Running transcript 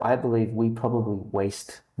I believe we probably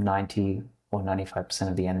waste 90 or 95%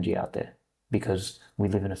 of the energy out there because we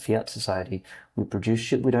live in a fiat society. We produce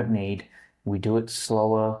shit we don't need. We do it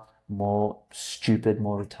slower, more stupid,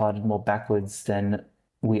 more retarded, more backwards than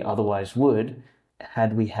we otherwise would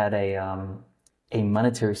had we had a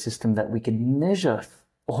monetary system that we could measure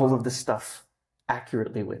all of the stuff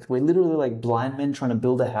accurately with. We're literally like blind men trying to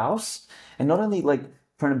build a house, and not only like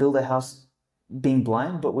trying to build a house being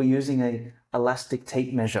blind, but we're using a elastic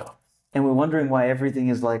tape measure. And we're wondering why everything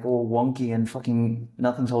is like all wonky and fucking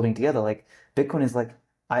nothing's holding together. Like Bitcoin is like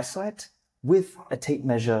eyesight with a tape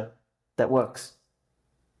measure that works.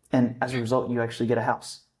 And as a result, you actually get a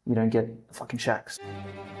house. You don't get fucking shacks.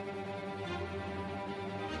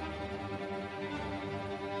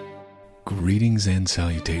 Greetings and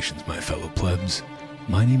salutations, my fellow plebs.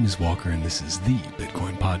 My name is Walker and this is the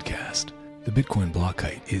Bitcoin Podcast. The Bitcoin block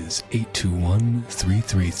height is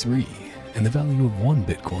 821,333, and the value of one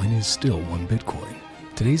Bitcoin is still one Bitcoin.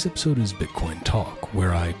 Today's episode is Bitcoin Talk,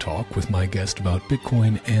 where I talk with my guest about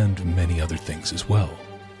Bitcoin and many other things as well.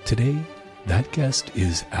 Today, that guest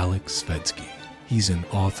is Aleks Svetski. He's an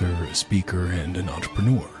author, a speaker, and an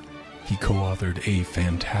entrepreneur. He co-authored a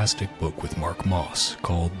fantastic book with Mark Moss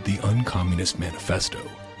called The Uncommunist Manifesto.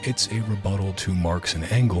 It's a rebuttal to Marx and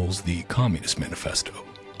Engels' The Communist Manifesto.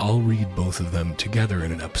 I'll read both of them together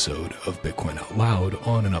in an episode of Bitcoin Out Loud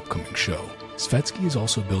on an upcoming show. Svetski is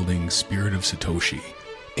also building Spirit of Satoshi,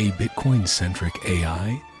 a Bitcoin-centric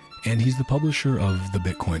AI, and he's the publisher of the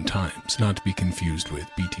Bitcoin Times, not to be confused with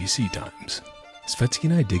BTC Times. Svetski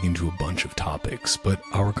and I dig into a bunch of topics, but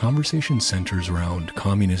our conversation centers around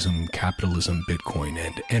communism, capitalism, Bitcoin,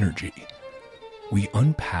 and energy. We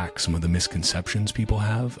unpack some of the misconceptions people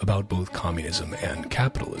have about both communism and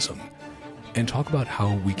capitalism, and talk about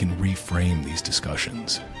how we can reframe these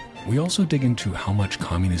discussions. We also dig into how much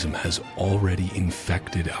communism has already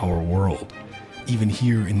infected our world, even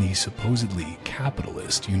here in the supposedly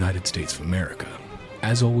capitalist United States of America.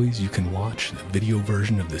 As always, you can watch the video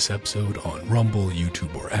version of this episode on Rumble,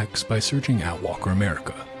 YouTube, or X by searching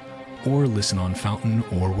 @WalkerAmerica, or listen on Fountain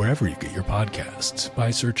or wherever you get your podcasts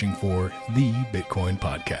by searching for The Bitcoin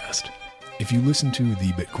Podcast. If you listen to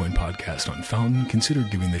The Bitcoin Podcast on Fountain, consider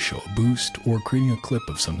giving the show a boost or creating a clip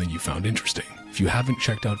of something you found interesting. If you haven't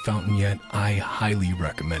checked out Fountain yet, I highly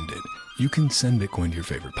recommend it. You can send Bitcoin to your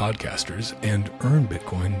favorite podcasters and earn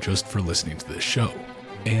Bitcoin just for listening to this show.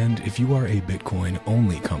 And if you are a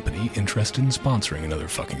Bitcoin-only company interested in sponsoring another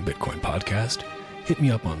fucking Bitcoin podcast, hit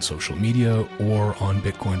me up on social media or on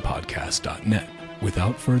bitcoinpodcast.net.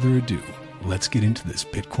 Without further ado, let's get into this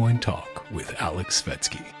Bitcoin talk with Aleks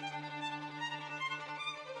Svetski.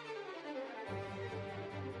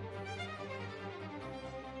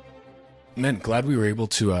 Man, glad we were able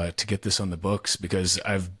to get this on the books, because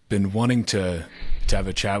I've been wanting to have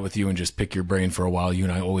a chat with you and just pick your brain for a while. You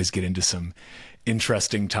and I always get into some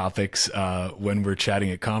interesting topics when we're chatting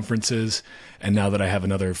at conferences. And now that I have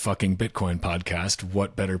another fucking Bitcoin podcast,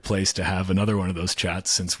 what better place to have another one of those chats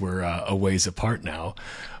since we're a ways apart now.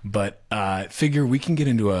 But figure we can get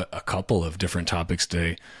into a couple of different topics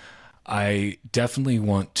today. I definitely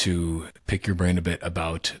want to pick your brain a bit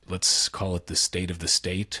about, let's call it the state of the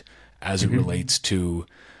state, as it relates to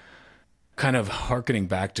kind of hearkening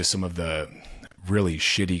back to some of the really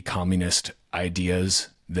shitty communist ideas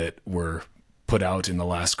that were put out in the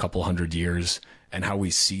last couple hundred years, and how we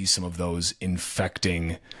see some of those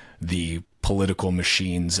infecting the political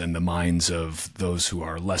machines and the minds of those who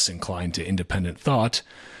are less inclined to independent thought,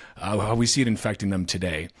 how we see it infecting them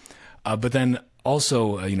today. But then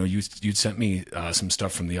also, you'd sent me some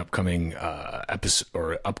stuff from the upcoming episode,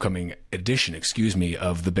 or upcoming edition,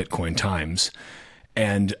 of the Bitcoin Times,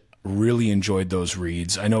 and really enjoyed those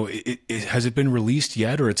reads. I know has it been released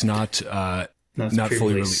yet, or it's not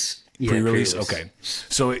fully released? Pre-release? Okay.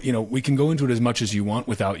 So, we can go into it as much as you want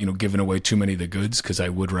without, giving away too many of the goods, because I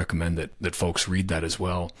would recommend that folks read that as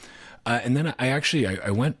well. And then I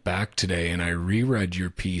went back today and I reread your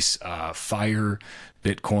piece, Fire,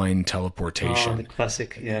 Bitcoin, Teleportation. Oh, the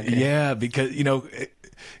classic. Yeah. Okay. Yeah,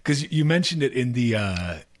 because you mentioned it in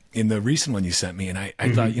the recent one you sent me, and I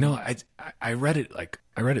thought, I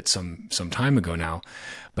read it some time ago now,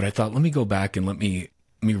 but I thought, let me go back and let me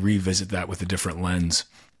revisit that with a different lens.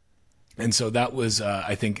 And so that was,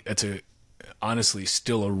 I think that's honestly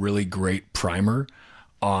still a really great primer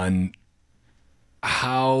on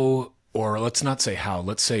how, or let's not say how,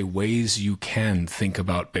 let's say ways you can think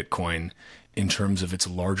about Bitcoin in terms of its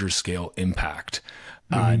larger scale impact.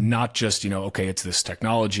 Not just, okay, it's this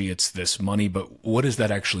technology, it's this money, but what does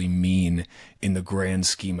that actually mean in the grand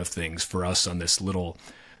scheme of things for us on this little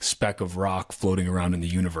speck of rock floating around in the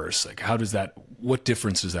universe. Like, what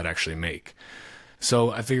difference does that actually make?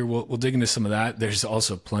 So I figure we'll dig into some of that. There's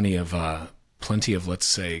also plenty of, let's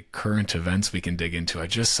say, current events we can dig into. I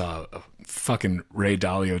just saw fucking Ray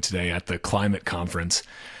Dalio today at the climate conference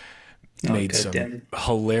made some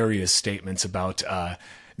hilarious statements about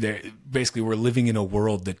basically we're living in a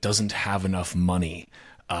world that doesn't have enough money.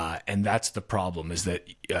 And that's the problem, is that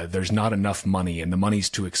there's not enough money, and the money's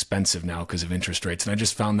too expensive now because of interest rates. And I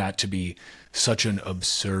just found that to be such an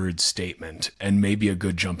absurd statement, and maybe a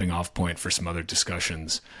good jumping off point for some other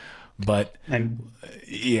discussions. But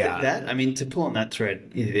yeah, to pull on that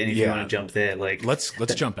thread, if you want to jump there, like let's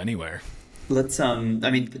jump anywhere.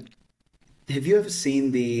 Have you ever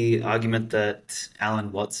seen the argument that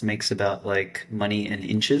Alan Watts makes about like money and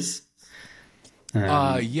inches?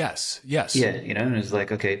 Yes. Yeah, and it's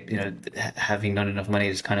like, okay, having not enough money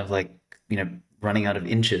is kind of like, running out of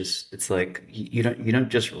inches. It's like you don't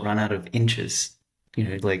just run out of inches,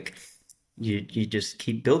 like you just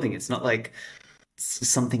keep building. It's not like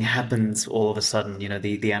something happens all of a sudden,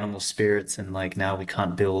 the animal spirits, and like now we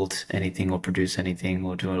can't build anything or produce anything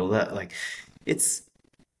or do all that. Like it's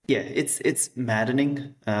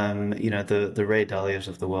maddening. The Ray Dalios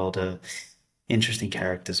of the world are interesting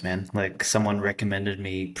characters, man. Like, someone recommended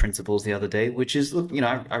me Principles the other day, which is, look,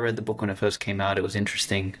 I read the book when it first came out. It was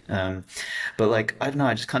interesting. But like, I don't know,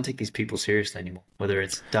 I just can't take these people seriously anymore. Whether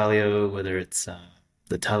it's Dalio, whether it's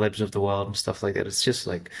the Talebs of the world and stuff like that. It's just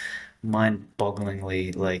like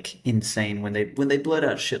mind-bogglingly like insane when they blurt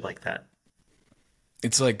out shit like that.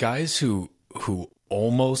 It's like guys who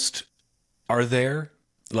almost are there,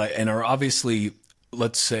 like, and are obviously,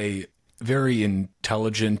 let's say, very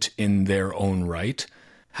intelligent in their own right,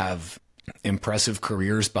 have impressive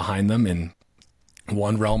careers behind them in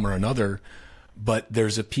one realm or another, but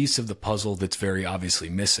there's a piece of the puzzle that's very obviously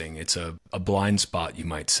missing. It's a blind spot, you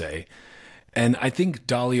might say. And I think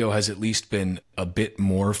Dalio has at least been a bit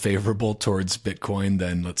more favorable towards Bitcoin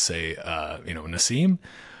than, let's say, Nassim.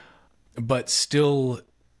 But still,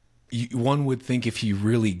 one would think if he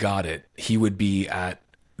really got it, he would be at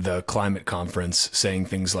the climate conference saying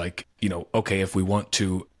things like, okay, if we want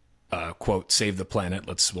to, quote, save the planet,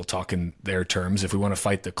 we'll talk in their terms, if we want to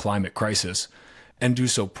fight the climate crisis and do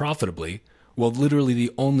so profitably, well, literally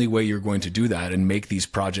the only way you're going to do that and make these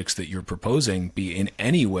projects that you're proposing be in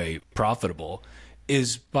any way profitable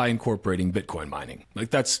is by incorporating Bitcoin mining. Like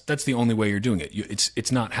that's the only way you're doing it.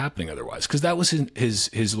 It's not happening otherwise. Because that was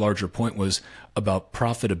his larger point, was about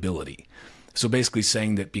profitability. So basically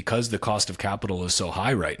saying that because the cost of capital is so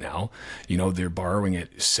high right now, they're borrowing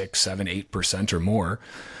at 6, 7, 8% or more.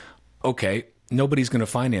 Okay, nobody's going to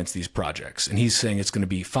finance these projects. And he's saying it's going to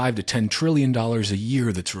be $5 to $10 trillion a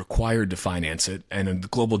year that's required to finance it. And the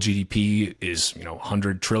global GDP is,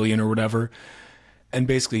 100 trillion or whatever. And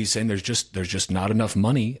basically he's saying there's just not enough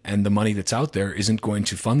money, and the money that's out there isn't going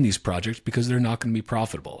to fund these projects because they're not going to be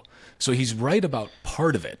profitable. So he's right about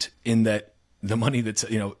part of it, in that the money that's,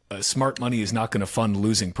 smart money is not going to fund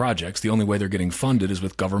losing projects. The only way they're getting funded is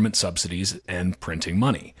with government subsidies and printing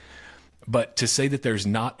money. But to say that there's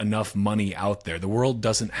not enough money out there, the world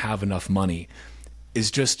doesn't have enough money,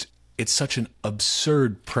 is just, it's such an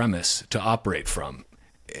absurd premise to operate from.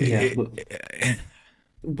 Yeah.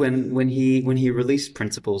 When he released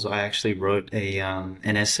Principles, I actually wrote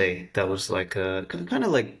an essay that was like a kind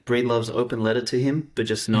of like Breedlove's open letter to him, but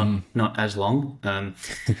just not as long.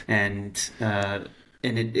 And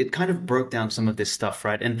it kind of broke down some of this stuff,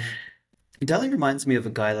 right? And Dali reminds me of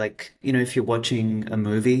a guy, like, if you're watching a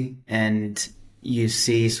movie and you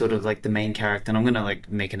see sort of like the main character, and I'm going to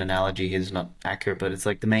like make an analogy here, it's not accurate, but it's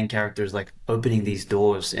like the main character is like opening these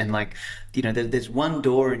doors, and like, there's one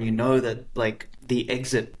door, and that like the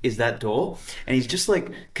exit is that door, and he's just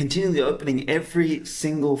like continually opening every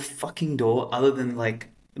single fucking door other than like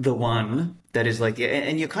the one that is like,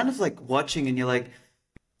 and you're kind of like watching, and you're like,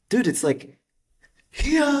 dude, it's like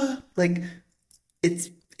here, like it's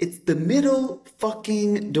the middle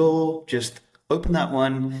fucking door, just open that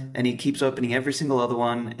one. And he keeps opening every single other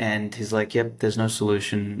one, and he's like, yep, there's no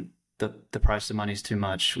solution, the price of money is too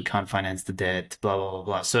much, we can't finance the debt, blah blah blah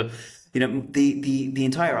blah. So the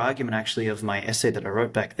entire argument actually of my essay that I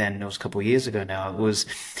wrote back then, it was a couple of years ago now, was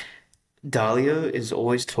Dalio is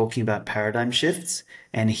always talking about paradigm shifts,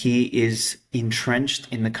 and he is entrenched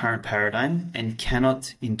in the current paradigm and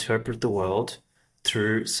cannot interpret the world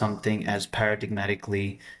through something as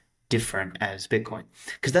paradigmatically different as Bitcoin,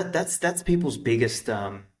 because that's people's biggest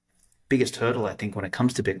hurdle, I think, when it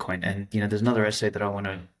comes to Bitcoin. And there's another essay that I want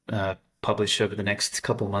to publish over the next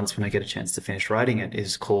couple of months when I get a chance to finish writing it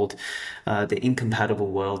is called The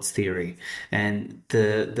Incompatible Worlds Theory. And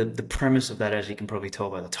the premise of that, as you can probably tell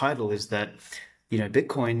by the title, is that,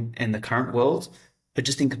 Bitcoin and the current world are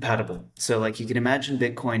just incompatible. So like you can imagine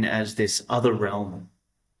Bitcoin as this other realm.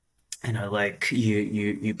 Like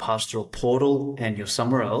you pass through a portal and you're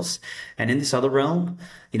somewhere else. And in this other realm,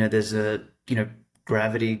 there's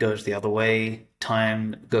gravity goes the other way,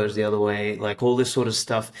 time goes the other way, like all this sort of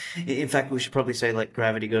stuff. In fact, we should probably say like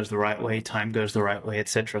gravity goes the right way, time goes the right way,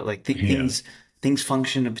 etc. Like things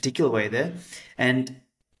function a particular way there. And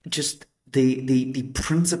just the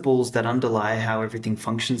principles that underlie how everything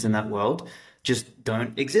functions in that world just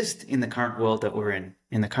don't exist in the current world that we're in.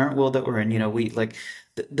 In the current world that we're in, we like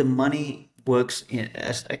the money works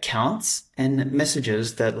as accounts and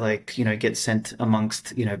messages that get sent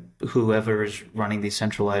amongst, whoever is running these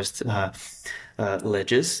centralized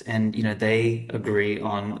ledgers, and, they agree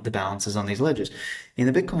on the balances on these ledgers.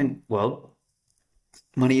 In the Bitcoin world,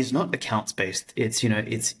 money is not accounts based. It's,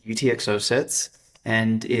 it's UTXO sets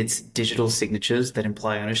and it's digital signatures that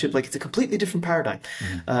imply ownership. Like it's a completely different paradigm.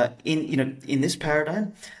 In this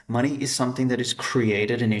paradigm, money is something that is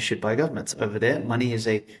created and issued by governments. Over there, money is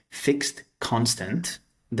a fixed constant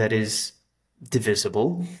that is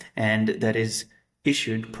divisible and that is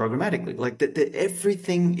issued programmatically. Like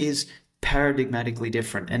everything is paradigmatically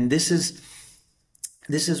different. And this is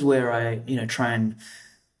where I, try and,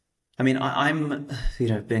 I'm,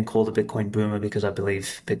 being called a Bitcoin boomer because I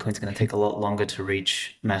believe Bitcoin's going to take a lot longer to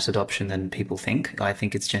reach mass adoption than people think. I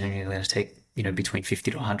think it's genuinely going to take, between 50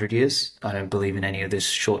 to 100 years. I don't believe in any of this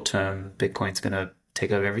short-term Bitcoin's going to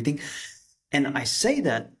take over everything. And I say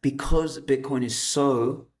that because Bitcoin is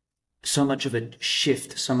so much of a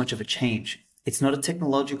shift, so much of a change. It's not a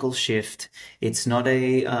technological shift. It's not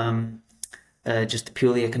just a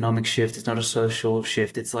purely economic shift. It's not a social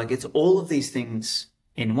shift. It's all of these things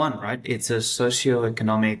in one, right? It's a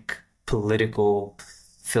socio-economic, political,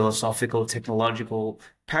 philosophical, technological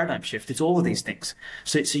paradigm shift. It's all of these things.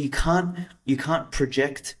 So you can't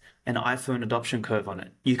project an iPhone adoption curve on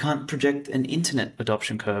it. You can't project an internet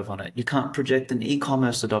adoption curve on it. You can't project an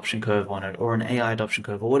e-commerce adoption curve on it, or an AI adoption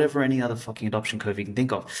curve, or whatever any other fucking adoption curve you can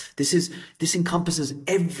think of. This encompasses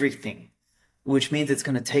everything, which means it's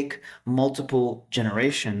going to take multiple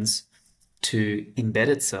generations to embed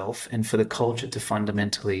itself and for the culture to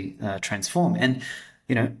fundamentally transform. And,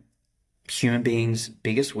 human beings'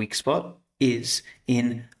 biggest weak spot is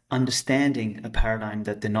in understanding a paradigm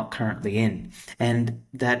that they're not currently in. And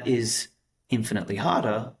that is infinitely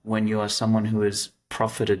harder when you are someone who has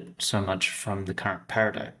profited so much from the current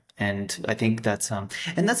paradigm. And I think that's and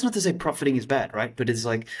that's not to say profiting is bad, right? But it's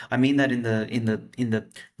like, I mean that in the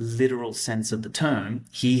literal sense of the term.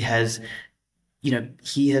 He has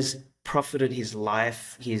profited his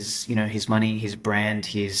life, his money, his brand,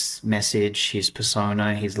 his message, his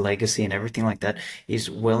persona, his legacy, and everything like that is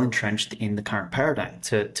well entrenched in the current paradigm.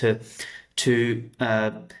 To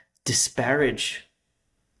disparage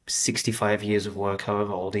 65 years of work,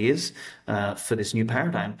 however old he is, for this new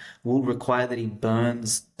paradigm will require that he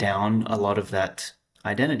burns down a lot of that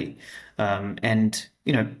identity. And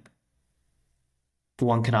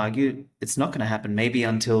one can argue it's not going to happen maybe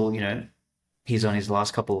until, he's on his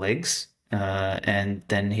last couple legs, and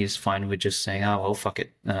then he's fine with just saying, "Oh well, fuck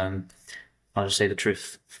it, I'll just say the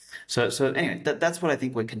truth." So anyway, that's what I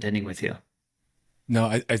think we're contending with here. No,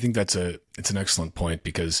 I think it's an excellent point,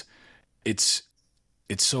 because it's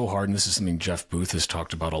so hard, and this is something Jeff Booth has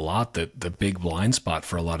talked about a lot. That the big blind spot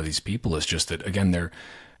for a lot of these people is just that, again,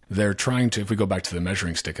 they're trying to, if we go back to the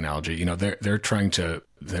measuring stick analogy, they're trying to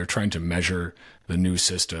measure the new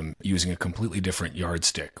system using a completely different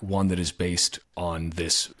yardstick, one that is based on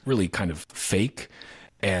this really kind of fake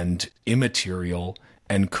and immaterial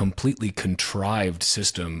and completely contrived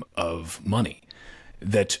system of money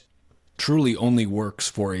that truly only works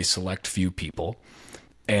for a select few people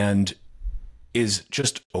and is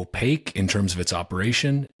just opaque in terms of its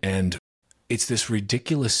operation. And it's this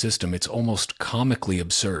ridiculous system. It's almost comically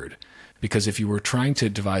absurd, because if you were trying to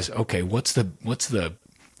devise, okay, what's the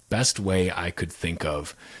best way I could think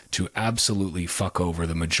of to absolutely fuck over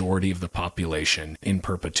the majority of the population in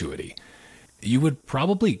perpetuity, you would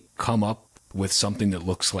probably come up with something that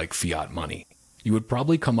looks like fiat money. You would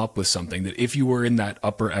probably come up with something that, if you were in that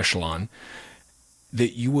upper echelon,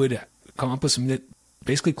 that you would come up with something that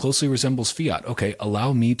basically closely resembles fiat. Okay,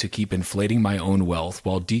 allow me to keep inflating my own wealth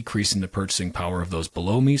while decreasing the purchasing power of those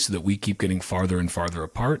below me, so that we keep getting farther and farther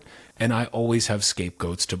apart, and I always have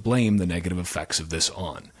scapegoats to blame the negative effects of this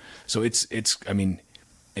on. So it's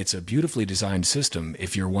it's a beautifully designed system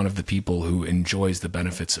if you're one of the people who enjoys the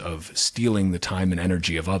benefits of stealing the time and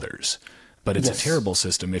energy of others. But it's a terrible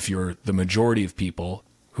system if you're the majority of people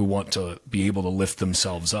who want to be able to lift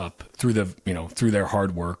themselves up through through their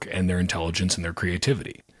hard work and their intelligence and their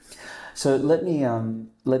creativity. So let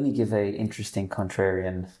me give a interesting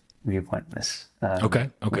contrarian viewpoint on this. Okay.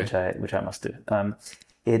 Which I must do.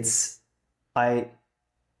 I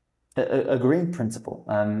agree in principle.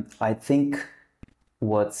 I think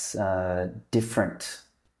what's different,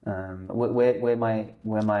 where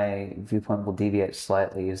my viewpoint will deviate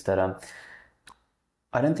slightly, is that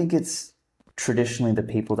I don't think it's traditionally the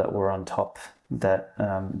people that were on top that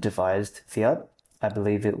devised fiat. I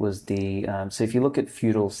believe it was so if you look at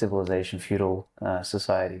feudal civilization, feudal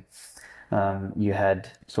society, you had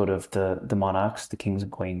sort of the monarchs, the kings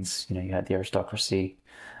and queens, you had the aristocracy,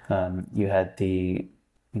 you had the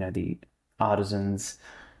artisans,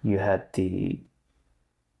 you had the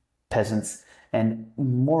peasants, and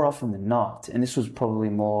more often than not, and this was probably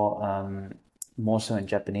more so in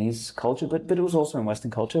Japanese culture, but it was also in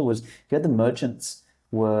Western culture, was you had the merchants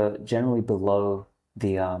were generally below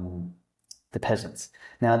the peasants.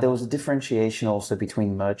 Now, there was a differentiation also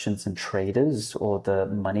between merchants and traders, or the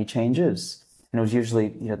money changers. And it was usually,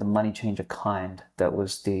 the money changer kind that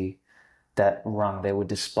was that rung. They were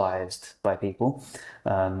despised by people.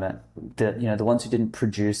 The ones who didn't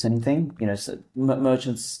produce anything, so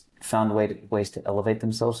merchants found ways to elevate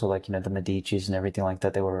themselves. So like, the Medicis and everything like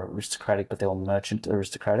that, they were aristocratic, but they were merchant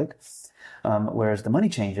aristocratic. Whereas the money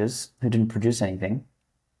changers, who didn't produce anything,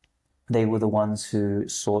 they were the ones who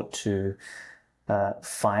sought to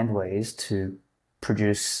find ways to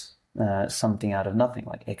produce something out of nothing,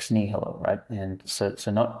 like ex nihilo, right? And so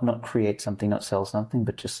not create something, not sell something,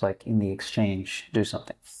 but just like in the exchange, do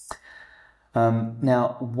something.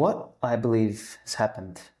 Now, what I believe has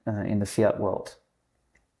happened in the fiat world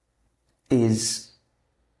is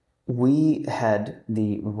we had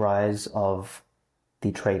the rise of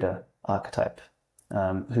the trader archetype,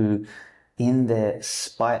 who, in their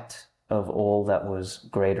spite of all that was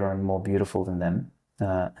greater and more beautiful than them,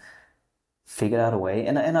 figured out a way.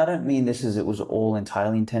 And I don't mean it was all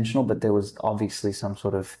entirely intentional, but there was obviously some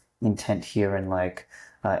sort of intent here in like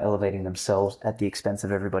elevating themselves at the expense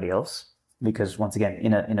of everybody else. Because once again,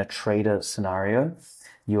 in a trader scenario,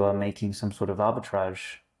 you are making some sort of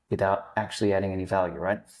arbitrage without actually adding any value,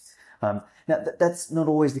 right? Now, that's not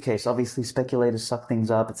always the case. Obviously, speculators suck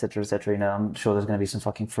things up, etc., etc. I'm sure there's going to be some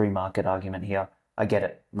fucking free market argument here. I get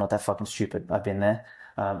it. I'm not that fucking stupid. I've been there.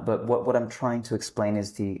 But what I'm trying to explain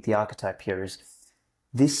is the archetype here is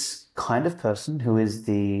this kind of person who is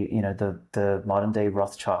the modern day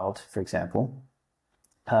Rothschild, for example,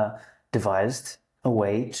 devised a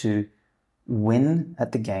way to win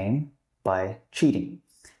at the game by cheating.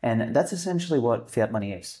 And that's essentially what fiat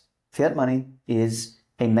money is. Fiat money is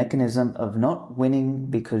a mechanism of not winning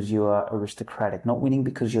because you are aristocratic, not winning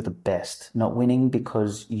because you're the best, not winning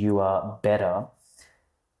because you are better,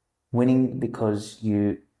 winning because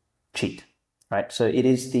you cheat, right? So it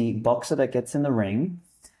is the boxer that gets in the ring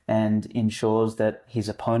and ensures that his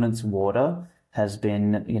opponent's water has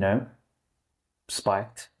been,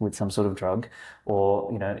 spiked with some sort of drug,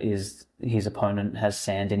 or, is his opponent has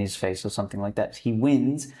sand in his face or something like that. He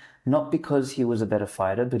wins not because he was a better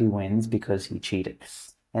fighter, but he wins because he cheated.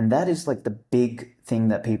 And that is like the big thing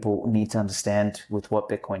that people need to understand with what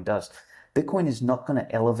Bitcoin does. Bitcoin is not going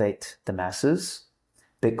to elevate the masses.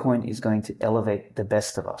 Bitcoin is going to elevate the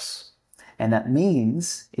best of us. And that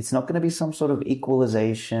means it's not going to be some sort of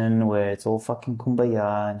equalization where it's all fucking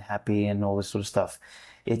kumbaya and happy and all this sort of stuff.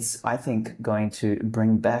 It's, I think, going to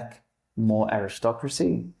bring back more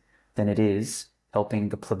aristocracy than it is helping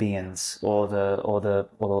the plebeians or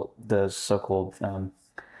the so-called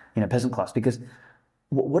peasant class. Because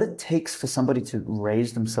what it takes for somebody to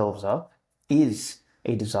raise themselves up is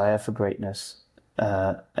a desire for greatness,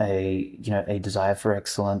 a desire for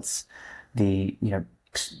excellence, the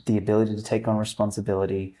ability to take on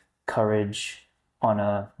responsibility, courage,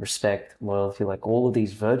 honor, respect, loyalty, like all of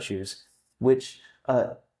these virtues, which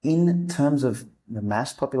in terms of the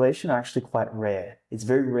mass population are actually quite rare. It's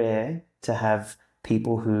very rare to have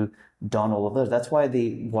people who don all of those. That's why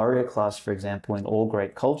the warrior class, for example, in all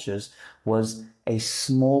great cultures was a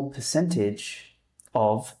small percentage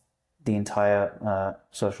of the entire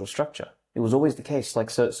social structure. It was always the case. Like,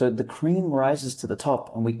 so the cream rises to the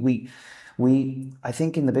top, and we I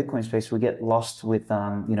think in the Bitcoin space, we get lost with,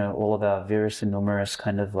 all of our virus and numerous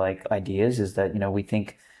kind of like ideas, is that, we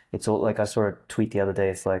think it's all like, I saw a tweet the other day.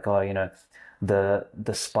 It's like,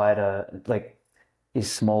 the spider like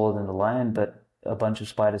is smaller than the lion, but a bunch of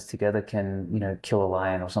spiders together can, kill a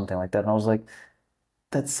lion or something like that. And I was like,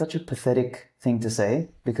 that's such a pathetic thing to say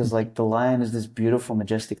because like the lion is this beautiful,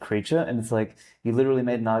 majestic creature, and it's like you literally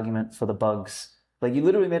made an argument for the bugs. Like you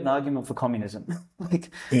literally made an argument for communism.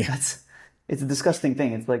 Like Yeah. it's a disgusting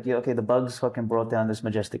thing. It's like, yeah, okay, the bugs fucking brought down this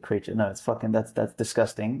majestic creature. No, it's fucking that's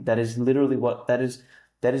disgusting. That is literally what that is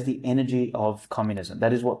the energy of communism.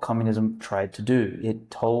 That is what communism tried to do.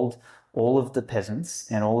 It told all of the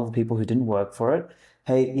peasants and all of the people who didn't work for it,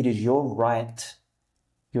 hey, it is your right,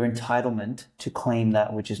 your entitlement to claim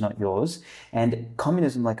that which is not yours. And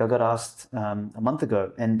communism, like I got asked a month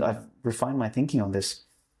ago, and I've refined my thinking on this.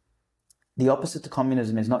 The opposite to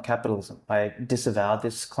communism is not capitalism. I disavowed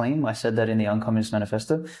this claim. I said that in the Uncommunist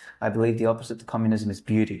Manifesto. I believe the opposite to communism is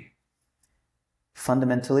beauty.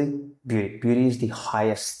 Fundamentally, beauty. Beauty is the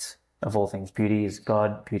highest of all things. Beauty is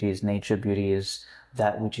God. Beauty is nature. Beauty is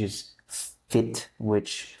that which is fit,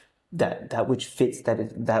 that which fits,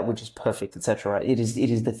 that which is perfect, etc. Right? It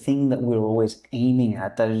is the thing that we're always aiming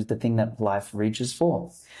at. That is the thing that life reaches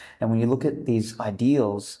for. And when you look at these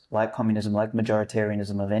ideals like communism, like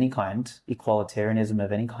majoritarianism of any kind, equalitarianism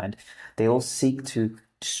of any kind, they all seek to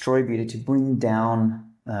destroy beauty, to bring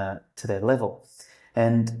down to their level.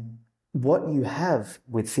 And what you have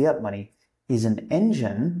with fiat money is an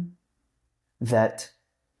engine that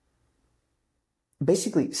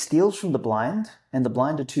basically steals from the blind, and the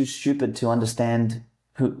blind are too stupid to understand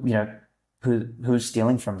who's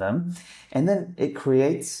stealing from them. And then it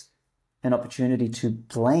creates an opportunity to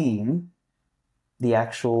blame the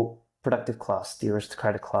actual productive class, the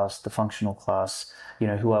aristocratic class, the functional class,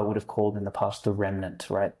 who I would have called in the past the remnant,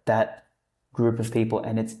 right? That group of people,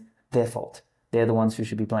 and it's their fault. They're the ones who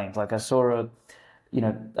should be blamed. Like I saw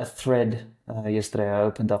a thread yesterday. I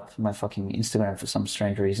opened up my fucking Instagram for some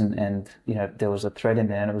strange reason, and there was a thread in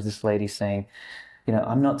there, and it was this lady saying,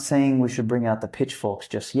 I'm not saying we should bring out the pitchforks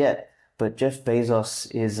just yet, but Jeff Bezos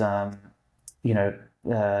is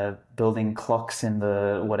building clocks in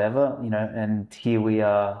the whatever, and here we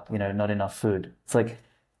are, not enough food. It's like,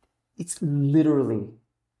 it's literally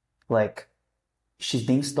like she's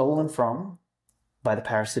being stolen from by the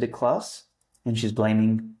parasitic class, and she's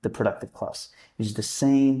blaming the productive class. It's the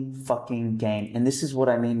same fucking game. And this is what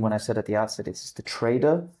I mean when I said at the outset, it's the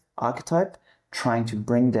trader archetype trying to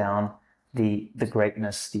bring down the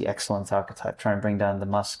greatness, the excellence archetype, trying to bring down the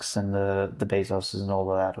Musks and the Bezoses and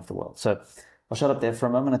all of that of the world. So I'll shut up there for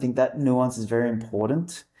a moment. I think that nuance is very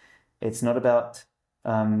important. It's not about,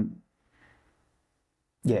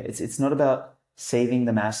 it's not about saving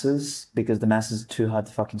the masses because the masses are too hard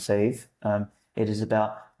to fucking save. It is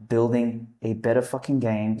about building a better fucking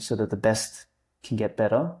game so that the best can get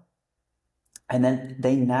better. And then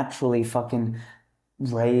they naturally fucking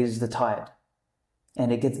raise the tide.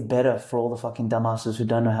 And it gets better for all the fucking dumbasses who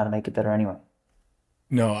don't know how to make it better anyway.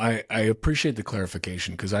 No, I appreciate the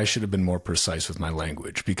clarification because I should have been more precise with my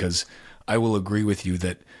language, because I will agree with you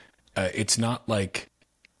that it's not like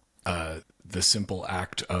the simple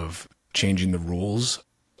act of changing the rules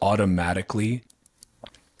automatically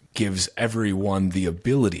gives everyone the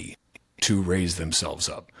ability to raise themselves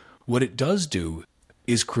up. What it does do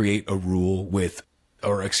is create a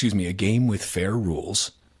game with fair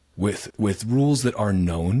rules, with rules that are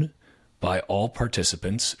known by all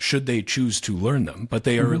participants, should they choose to learn them, but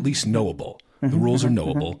they are at least knowable. The rules are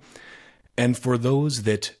knowable. And for those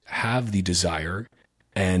that have the desire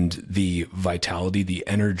and the vitality, the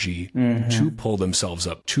energy to pull themselves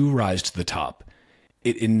up, to rise to the top,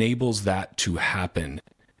 it enables that to happen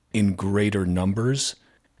in greater numbers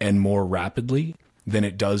and more rapidly than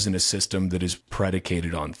it does in a system that is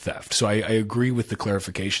predicated on theft. So I agree with the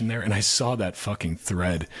clarification there. And I saw that fucking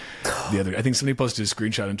thread the other day. I think somebody posted a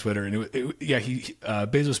screenshot on Twitter, and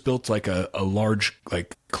Bezos built like a large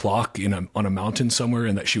like clock on a mountain somewhere,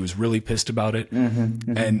 and that she was really pissed about it.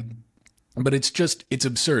 But it's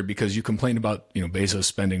absurd because you complain about, Bezos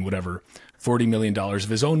spending whatever, $40 million of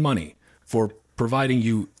his own money for providing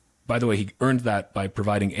you. By the way, he earned that by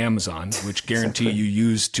providing Amazon, which guarantee you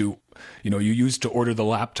use to order the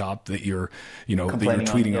laptop that you're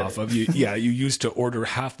tweeting off of. You used to order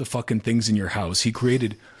half the fucking things in your house. He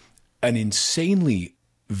created an insanely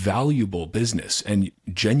valuable business and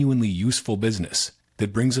genuinely useful business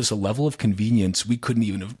that brings us a level of convenience we couldn't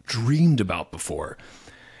even have dreamed about before.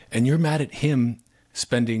 And you're mad at him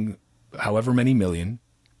spending however many million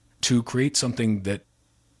to create something that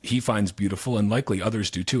he finds beautiful, and likely others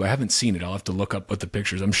do too. I haven't seen it. I'll have to look up what the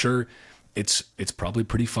pictures. I'm sure it's probably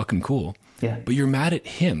pretty fucking cool. Yeah. But you're mad at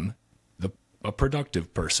him, a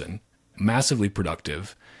productive person, massively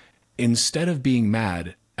productive, instead of being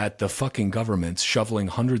mad at the fucking governments shoveling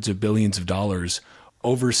hundreds of billions of dollars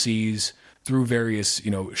overseas through various,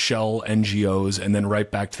 shell NGOs and then right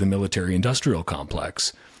back to the military industrial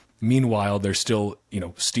complex. Meanwhile, they're still,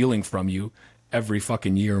 stealing from you every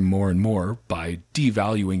fucking year more and more by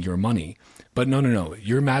devaluing your money. But no.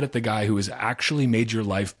 You're mad at the guy who has actually made your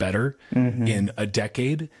life better in a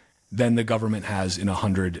decade than the government has in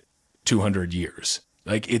 100, 200 years.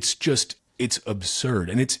 Like, it's absurd.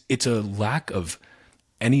 And it's a lack of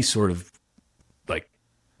any sort of like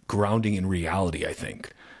grounding in reality, I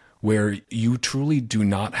think, where you truly do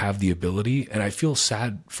not have the ability. And I feel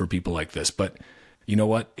sad for people like this, but you know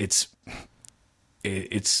what? It's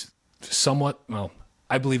somewhat, well,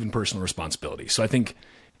 I believe in personal responsibility. So I think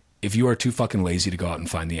if you are too fucking lazy to go out and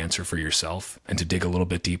find the answer for yourself and to dig a little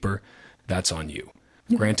bit deeper, that's on you.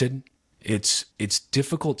 Yeah. Granted, it's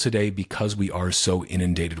difficult today because we are so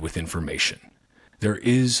inundated with information. There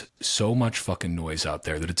is so much fucking noise out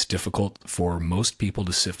there that it's difficult for most people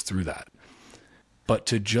to sift through that. But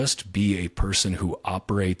to just be a person who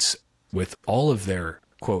operates with all of their,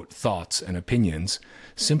 quote, thoughts and opinions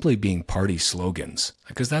simply being party slogans,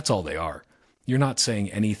 because that's all they are. You're not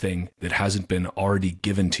saying anything that hasn't been already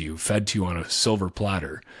given to you, fed to you on a silver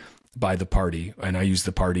platter by the party, and I use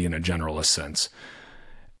the party in a generalist sense.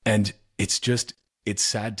 And it's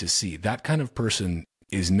sad to see. That kind of person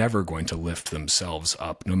is never going to lift themselves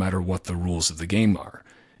up, no matter what the rules of the game are.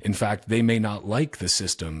 In fact, they may not like the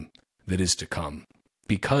system that is to come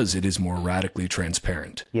because it is more radically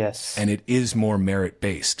transparent. Yes. And it is more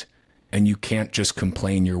merit-based. And you can't just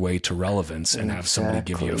complain your way to relevance and have somebody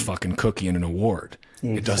give you a fucking cookie and an award.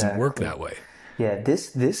 Exactly. It doesn't work that way. Yeah,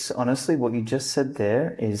 this honestly, what you just said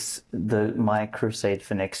there is my crusade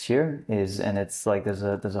for next year is, and it's like there's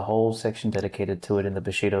a whole section dedicated to it in the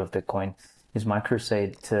Bushido of Bitcoin, is my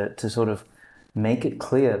crusade to sort of make it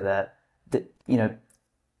clear that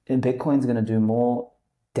Bitcoin's going to do more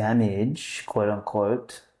damage, quote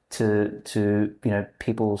unquote, to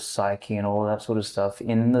people's psyche and all that sort of stuff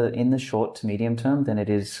in the short to medium term than it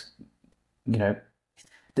is,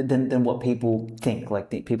 than what people think. Like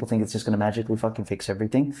people think it's just going to magically fucking fix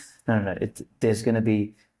everything. No. There's going to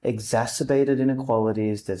be exacerbated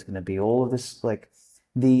inequalities. There's going to be all of this, like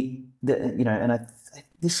and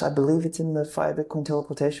I believe it's in the 5 Bitcoin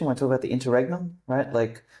teleportation when I talk about the interregnum, right?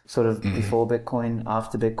 Like sort of before Bitcoin,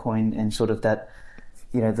 after Bitcoin, and sort of that,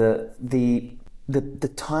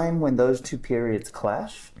 the time when those two periods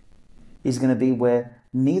clash is going to be where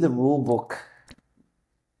neither rule book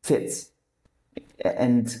fits.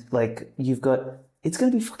 And like it's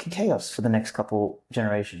going to be fucking chaos for the next couple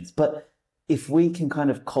generations. But if we can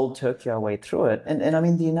kind of cold turkey our way through it, and I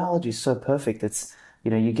mean, the analogy is so perfect. It's,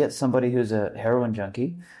 you get somebody who's a heroin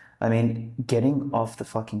junkie. I mean, getting off the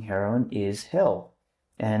fucking heroin is hell.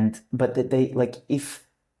 But they if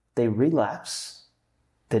they relapse,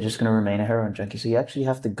 they're just going to remain a heroin junkie. So you actually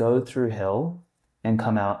have to go through hell and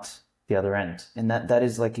come out the other end. And that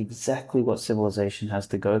is like exactly what civilization has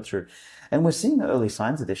to go through. And we're seeing the early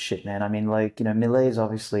signs of this shit, man. I mean, Millet is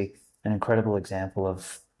obviously an incredible example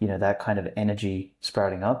of, that kind of energy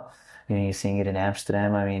sprouting up. You're seeing it in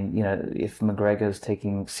Amsterdam. I mean, if McGregor's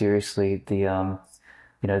taking seriously the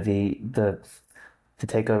to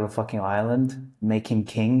take over fucking Ireland, make him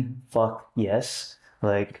king, fuck yes.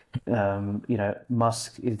 Like,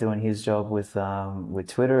 Musk is doing his job with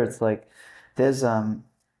Twitter. It's like there's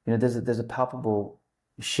a palpable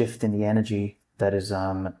shift in the energy that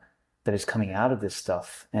is coming out of this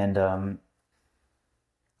stuff. And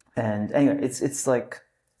anyway, it's like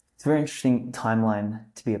it's a very interesting timeline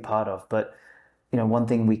to be a part of. But one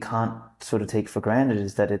thing we can't sort of take for granted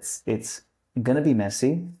is that it's going to be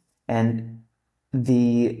messy, and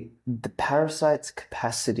the parasite's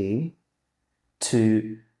capacity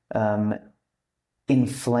to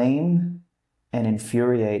inflame and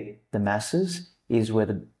infuriate the masses is where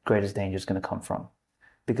the greatest danger is going to come from.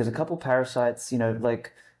 Because a couple parasites,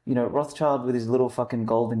 Rothschild with his little fucking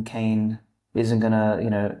golden cane isn't going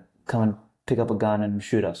to, come and pick up a gun and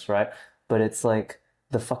shoot us, right? But it's like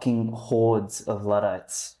the fucking hordes of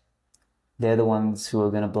Luddites. They're the ones who are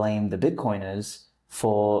going to blame the Bitcoiners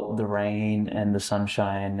for the rain and the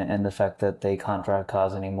sunshine and the fact that they can't drive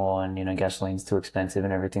cars anymore and, gasoline's too expensive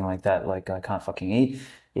and everything like that. Like, I can't fucking eat.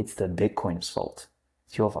 It's the Bitcoiners' fault.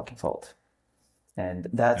 It's your fucking fault. And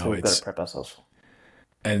that's what we've got to prep ourselves for.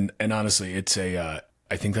 And honestly, it's I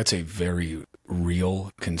think that's a very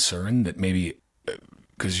real concern that maybe,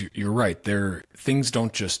 because you're right, things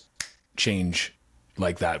don't just change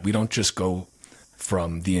like that. We don't just go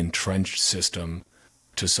from the entrenched system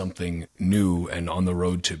to something new and on the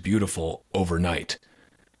road to beautiful overnight.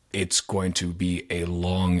 It's going to be a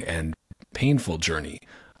long and painful journey,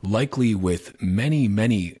 likely with many,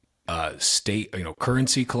 many state,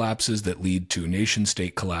 currency collapses that lead to nation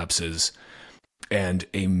state collapses, and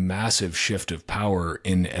a massive shift of power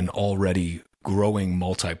in an already growing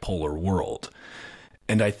multipolar world.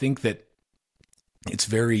 And I think that it's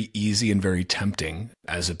very easy and very tempting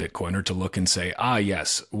as a Bitcoiner to look and say,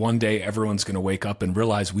 yes, one day everyone's going to wake up and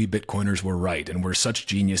realize we Bitcoiners were right and we're such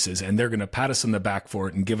geniuses, and they're going to pat us on the back for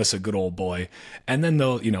it and give us a good old boy. And then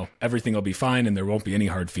they'll, everything will be fine and there won't be any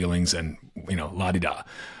hard feelings and, la-di-da.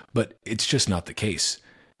 But it's just not the case.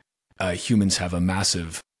 Humans have a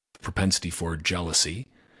massive propensity for jealousy,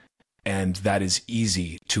 and that is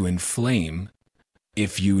easy to inflame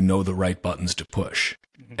if you know the right buttons to push.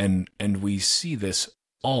 And we see this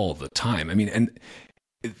all the time. I mean, and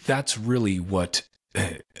that's really what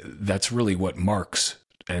Marx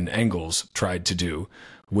and Engels tried to do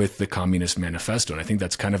with the Communist Manifesto. And I think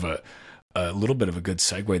that's kind of a little bit of a good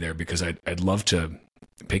segue there, because I'd love to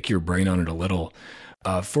pick your brain on it a little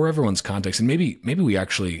for everyone's context. And maybe we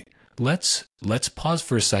actually let's pause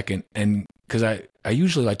for a second, and because I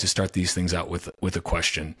usually like to start these things out with a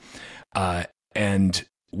question, and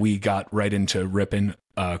we got right into ripping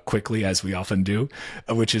quickly, as we often do,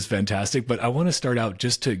 which is fantastic. But I want to start out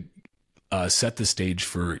just to set the stage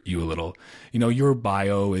for you a little. Your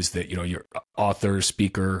bio is that you're author,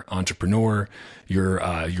 speaker, entrepreneur.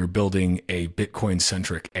 You're building a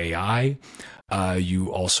Bitcoin-centric AI.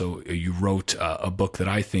 You wrote a book that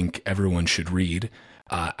I think everyone should read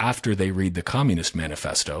after they read the Communist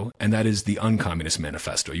Manifesto, and that is the Uncommunist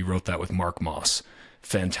Manifesto. You wrote that with Mark Moss.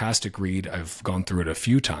 Fantastic read. I've gone through it a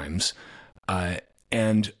few times.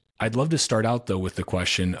 And I'd love to start out, though, with the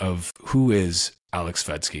question of who is Aleks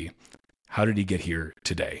Svetski? How did he get here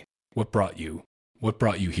today? What brought you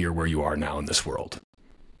here where you are now in this world?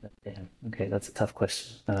 Damn. Okay, that's a tough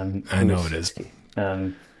question. I know it is.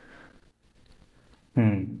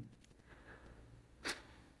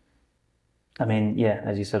 I mean, yeah,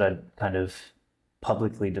 as you said, I'd kind of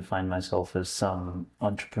publicly define myself as some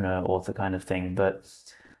entrepreneur, author kind of thing, but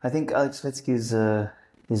I think Aleks Svetski is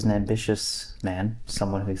an ambitious man,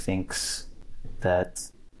 someone who thinks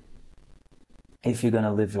that if you're going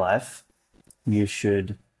to live life, you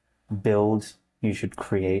should build, you should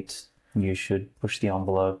create, you should push the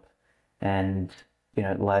envelope, and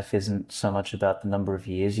life isn't so much about the number of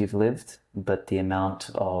years you've lived, but the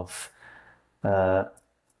amount of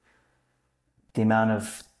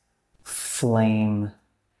flame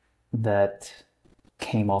that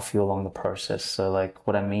came off you along the process. So like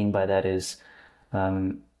what I mean by that is,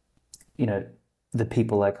 the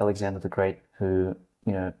people like Alexander the Great who,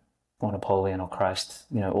 or Napoleon or Christ,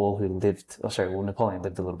 all who lived, Napoleon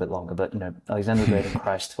lived a little bit longer, but, Alexander the Great and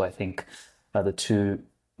Christ, who I think are the two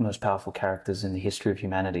most powerful characters in the history of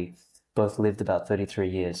humanity, both lived about 33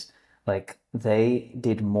 years. Like they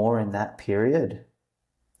did more in that period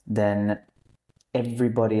than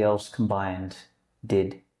everybody else combined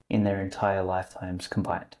did in their entire lifetimes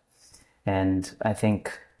combined. And I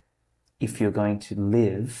think if you're going to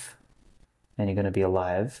live and you're going to be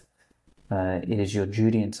alive, it is your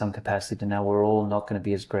duty in some capacity. Now we're all not going to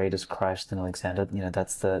be as great as Christ and Alexander.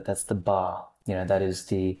 That's the bar. That is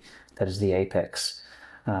the apex.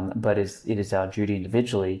 But it is our duty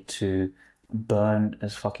individually to burn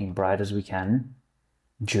as fucking bright as we can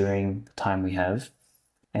during the time we have,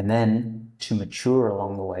 and then to mature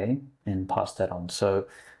along the way and pass that on. So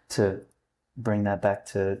to bring that back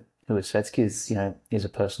to who is Svetski is a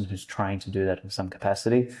person who's trying to do that in some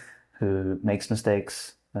capacity, who makes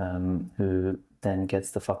mistakes, who then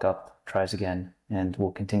gets the fuck up, tries again, and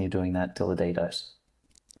will continue doing that till the day dies.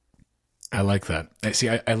 I like that.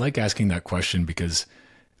 I like asking that question because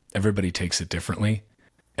everybody takes it differently,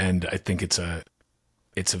 and I think it's a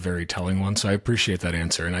very telling one. So I appreciate that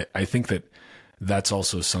answer, and I think that's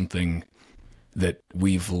also something that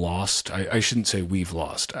we've lost. I shouldn't say we've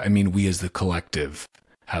lost. I mean, we as the collective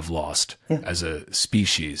have lost as a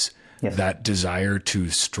species, that desire to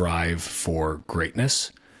strive for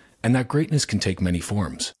greatness. And that greatness can take many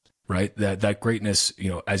forms, right? That greatness,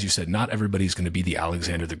 as you said, not everybody's going to be the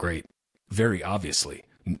Alexander the Great. Very obviously.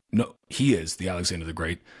 No, he is the Alexander the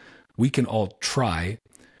Great. We can all try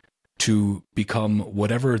to become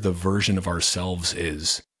whatever the version of ourselves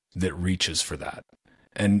is that reaches for that.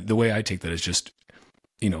 And the way I take that is just,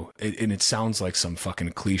 and it sounds like some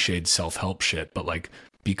fucking cliched self-help shit, but like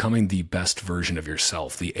becoming the best version of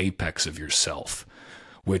yourself, the apex of yourself,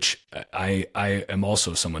 which I am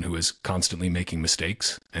also someone who is constantly making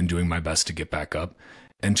mistakes and doing my best to get back up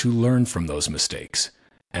and to learn from those mistakes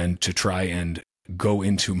and to try and go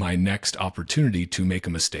into my next opportunity to make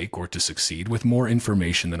a mistake or to succeed with more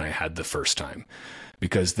information than I had the first time.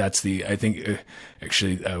 Because that's I think,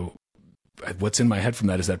 actually, what's in my head from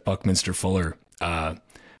that is that Buckminster Fuller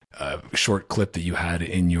short clip that you had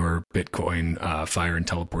in your Bitcoin Fire and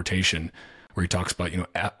Teleportation, where he talks about,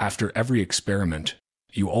 after every experiment,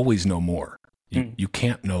 you always know more. You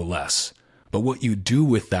can't know less. But what you do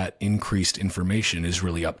with that increased information is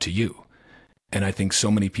really up to you. And I think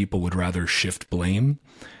so many people would rather shift blame,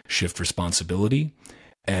 shift responsibility,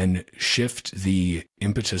 and shift the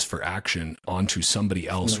impetus for action onto somebody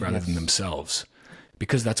else rather than themselves.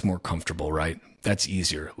 Because that's more comfortable, right? That's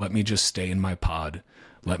easier. Let me just stay in my pod.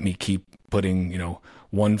 Let me keep putting,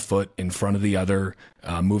 one foot in front of the other,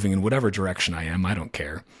 moving in whatever direction I am. I don't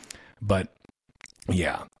care. But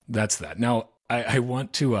yeah, that's that. Now, I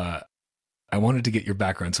wanted to get your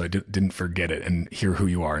background so I didn't forget it and hear who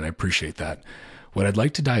you are, and I appreciate that. What I'd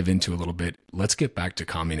like to dive into a little bit, let's get back to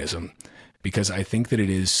communism, because I think that it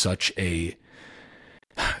is such a...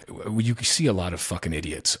 You see a lot of fucking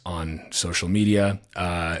idiots on social media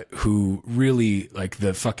who really, like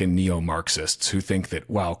the fucking neo-Marxists, who think that,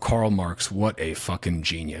 wow, Karl Marx, what a fucking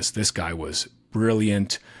genius. This guy was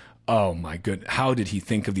brilliant. Oh my good, how did he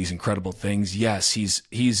think of these incredible things? Yes, he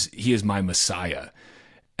is my messiah.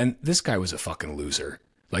 And this guy was a fucking loser.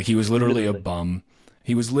 Like, he was literally a bum.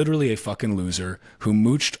 He was literally a fucking loser who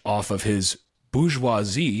mooched off of his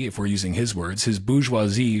bourgeoisie, if we're using his words, his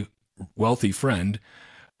bourgeoisie wealthy friend,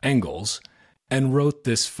 Engels, and wrote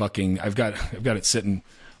this fucking, I've got it sitting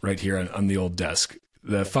right here on the old desk,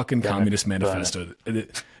 the fucking Communist Manifesto.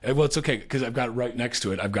 Well, it's okay, because I've got right next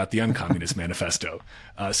to it, I've got the Uncommunist Manifesto.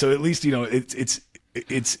 So at least,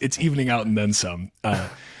 it's evening out and then some.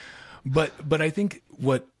 But I think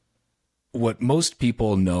what most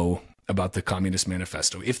people know about the Communist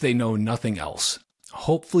Manifesto, if they know nothing else,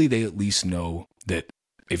 hopefully they at least know that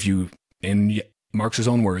if you, in Marx's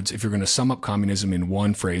own words, if you're going to sum up communism in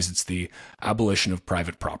one phrase, it's the abolition of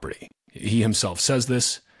private property. He himself says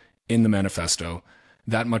this in the manifesto.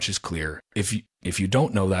 That much is clear. If you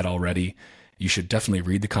don't know that already, you should definitely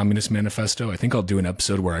read the Communist Manifesto. I think I'll do an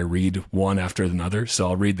episode where I read one after another. So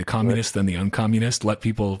I'll read the communist, then the uncommunist, let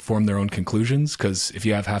people form their own conclusions, because if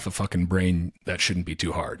you have half a fucking brain, that shouldn't be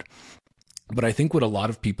too hard. But I think what a lot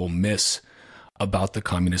of people miss about the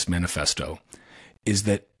Communist Manifesto is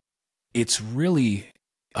that it's really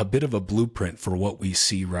a bit of a blueprint for what we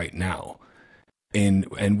see right now. And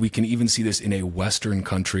we can even see this in a Western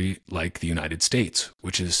country like the United States,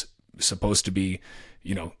 which is supposed to be,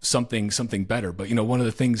 something better. But, one of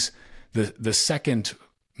the things, the second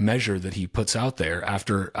measure that he puts out there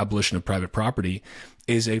after abolition of private property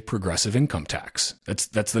is a progressive income tax.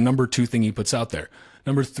 That's the number 2 thing he puts out there.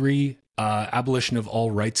 Number 3, abolition of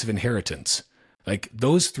all rights of inheritance. Like,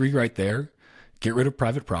 those 3 right there, get rid of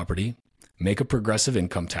private property, make a progressive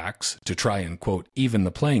income tax to try and, quote, even the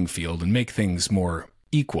playing field and make things more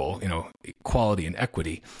equal, equality and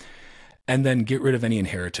equity, and then get rid of any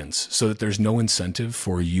inheritance so that there's no incentive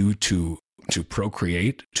for you to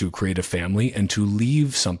procreate, to create a family, and to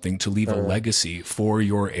leave something, to leave a legacy for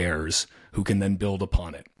your heirs who can then build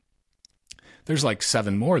upon it. There's like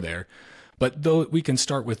 7 more there, but though we can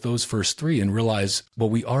start with those first 3 and realize, well,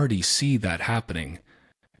 we already see that happening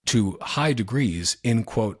to high degrees in,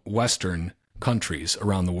 quote, Western countries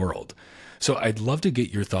around the world. So I'd love to get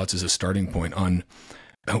your thoughts as a starting point on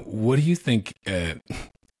what do you think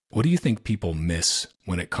people miss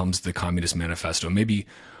when it comes to the Communist Manifesto? Maybe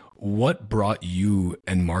what brought you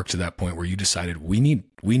and Mark to that point where you decided we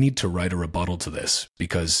need to write a rebuttal to this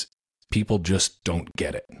because people just don't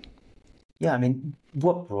get it? Yeah, I mean,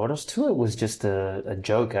 what brought us to it was just a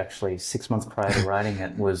joke, actually. 6 months prior to writing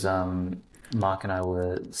it was Mark and I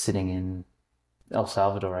were sitting in El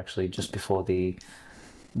Salvador, actually, just before the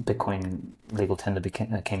Bitcoin legal tender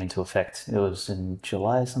came into effect. It was in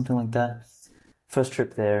July, something like that. First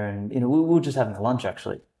trip there, and we were just having lunch,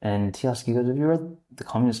 actually. And he asked, he goes, "Have you read the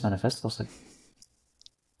Communist Manifesto?" I was like,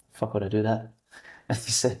 "Fuck, would I do that?" And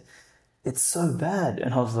he said, "It's so bad."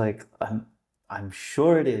 And I was like, I'm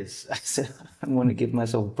sure it is. I said, "I want to give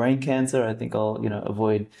myself brain cancer. I think I'll,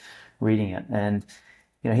 avoid reading it." And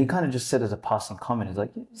he kind of just said as a passing comment, he's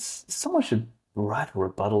like, "Someone should write a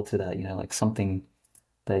rebuttal to that, like something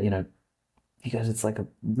that, he goes, it's like a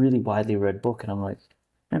really widely read book." And I'm like,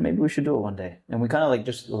 "Man, maybe we should do it one day." And we kind of like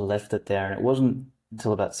just left it there. And it wasn't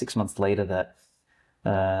until about 6 months later that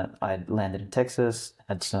I landed in Texas,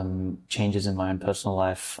 had some changes in my own personal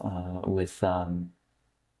life with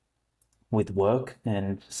work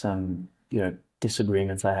and some,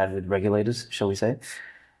 disagreements I had with regulators, shall we say.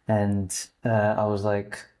 And I was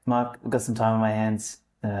like, "Mark, I've got some time on my hands.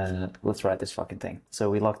 let's write this fucking thing. So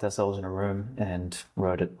we locked ourselves in a room and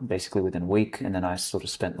wrote it basically within a week. And then I sort of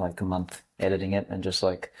spent like a month editing it and just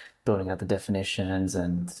like building out the definitions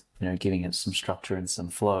and, giving it some structure and some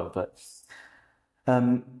flow. But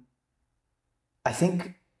I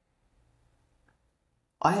think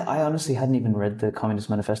I honestly hadn't even read the Communist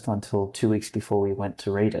Manifesto until 2 weeks before we went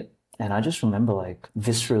to read it. And I just remember like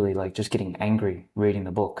viscerally like just getting angry reading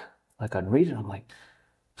the book. Like I'd read it, I'm like,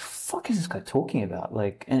 fuck is this guy talking about?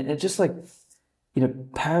 Like, and it just like,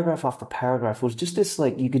 paragraph after paragraph was just this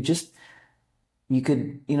like, these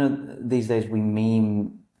days we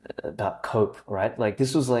meme about cope, right? Like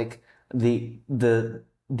this was like the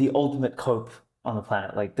ultimate cope on the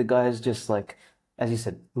planet. Like the guy is just like, as you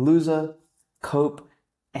said, loser, cope,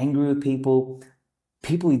 angry with people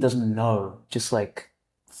he doesn't know, just like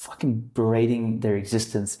fucking berating their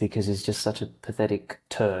existence because he's just such a pathetic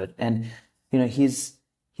turd. And his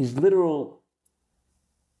literal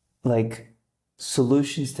like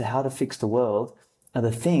solutions to how to fix the world are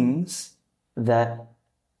the things that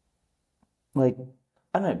like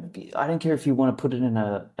I don't care if you want to put it in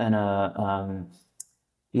a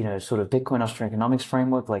sort of Bitcoin Austrian economics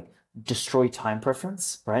framework, like destroy time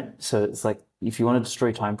preference, right? So it's like if you want to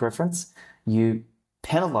destroy time preference, you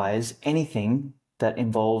penalize anything that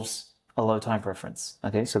involves a low time preference.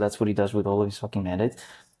 Okay, so that's what he does with all of his fucking mandates.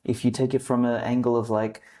 If you take it from an angle of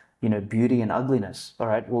like, beauty and ugliness, all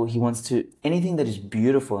right, well, he wants to, anything that is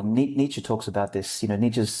beautiful, and Nietzsche talks about this,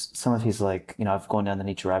 Nietzsche's, some of his like, I've gone down the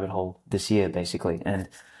Nietzsche rabbit hole this year, basically, and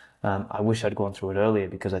I wish I'd gone through it earlier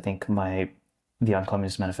because I think the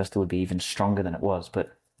Uncommunist Manifesto would be even stronger than it was,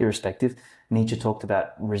 but irrespective, Nietzsche talked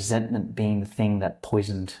about resentment being the thing that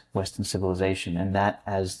poisoned Western civilization, and that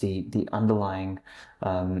as the underlying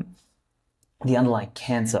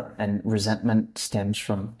cancer, and resentment stems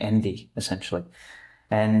from envy, essentially.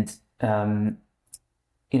 And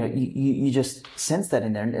you just sense that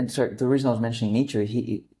in there. And so the reason I was mentioning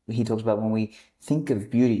Nietzsche, he talks about when we think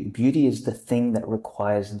of beauty is the thing that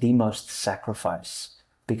requires the most sacrifice,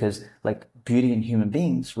 because like beauty in human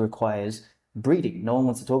beings requires breeding. No one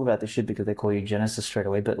wants to talk about this shit because they call you eugenicist straight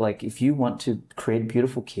away. But like, if you want to create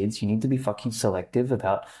beautiful kids, you need to be fucking selective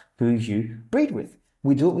about who you breed with.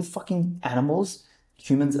 We do it with fucking animals.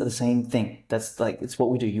 Humans are the same thing. That's like, it's what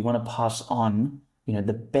we do. You want to pass on,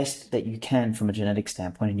 the best that you can from a genetic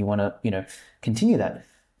standpoint, and you want to, continue that.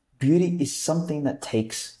 Beauty is something that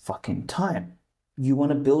takes fucking time. You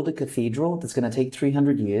want to build a cathedral that's going to take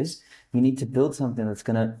 300 years. You need to build something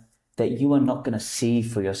that you are not going to see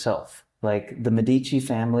for yourself. Like the Medici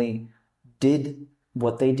family did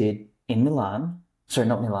what they did in Milan. Sorry,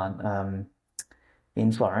 not Milan.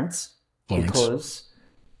 In Florence. Because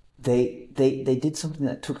they did something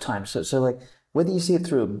that took time. So like whether you see it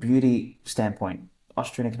through a beauty standpoint,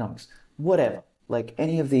 Austrian economics, whatever, like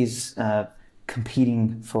any of these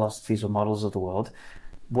competing philosophies or models of the world,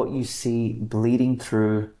 what you see bleeding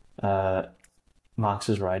through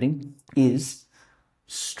Marx's writing is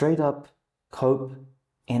straight up cope,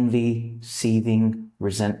 envy, seething,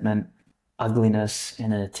 resentment, ugliness,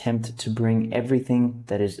 in an attempt to bring everything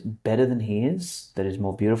that is better than he is, that is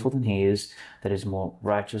more beautiful than he is, that is more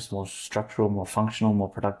righteous, more structural, more functional, more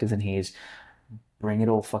productive than he is, bring it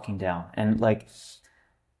all fucking down. And like,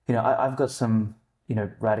 I've got some,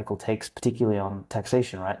 radical takes, particularly on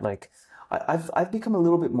taxation, right? Like, I've become a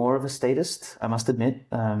little bit more of a statist, I must admit.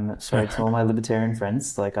 Sorry to all my libertarian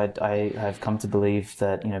friends. Like, I have come to believe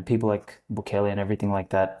that, people like Bukele and everything like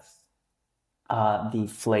that are the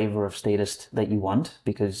flavor of statist that you want,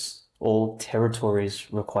 because all territories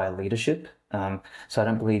require leadership. So I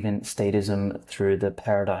don't believe in statism through the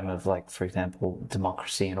paradigm of, like, for example,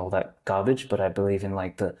 democracy and all that garbage, but I believe in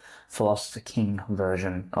like the philosopher king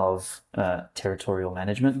version of territorial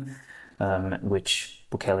management, which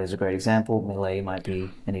Bukele is a great example. Millet might be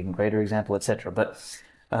an even greater example, etc. But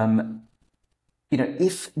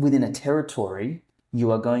if within a territory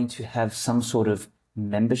you are going to have some sort of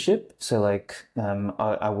membership. So like,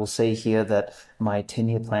 I will say here that my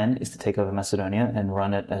 10-year plan is to take over Macedonia and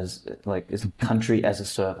run it as a country as a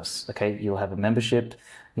service. Okay. You'll have a membership,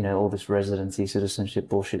 all this residency, citizenship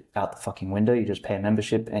bullshit out the fucking window. You just pay a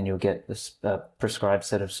membership and you'll get this prescribed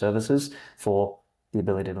set of services for the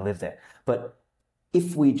ability to live there. But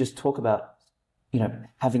if we just talk about,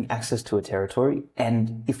 having access to a territory,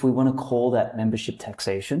 and if we want to call that membership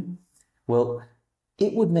taxation, well,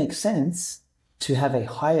 it would make sense to have a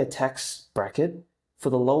higher tax bracket for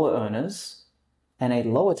the lower earners and a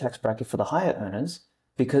lower tax bracket for the higher earners,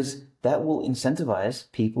 because that will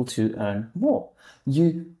incentivize people to earn more.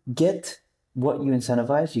 You get what you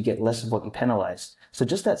incentivize, you get less of what you penalize. So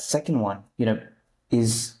just that second one,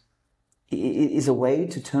 is is a way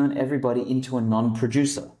to turn everybody into a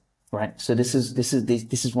non-producer, right? So this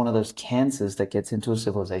is one of those cancers that gets into a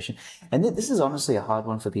civilization, and this is honestly a hard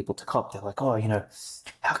one for people to cop. They're like, oh,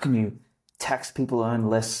 how can you tax people earn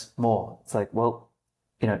less more? It's like, well,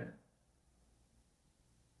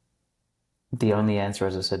 the only answer,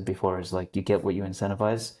 as I said before, is like you get what you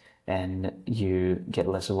incentivize and you get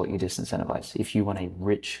less of what you disincentivize. If you want a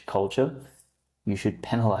rich culture, you should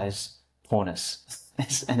penalize poorness.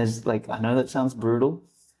 And it's like, I know that sounds brutal,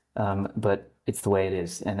 but it's the way it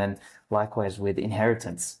is. And then likewise with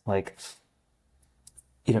inheritance, like,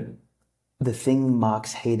 the thing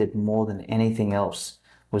Marx hated more than anything else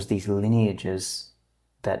was these lineages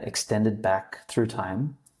that extended back through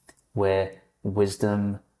time where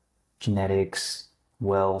wisdom, genetics,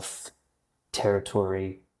 wealth,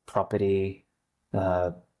 territory, property,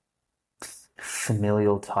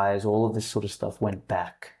 familial ties, all of this sort of stuff went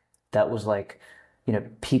back. That was like,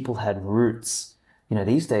 people had roots.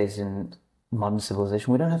 These days in modern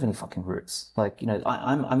civilization, we don't have any fucking roots. Like,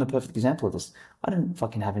 I'm a perfect example of this. I don't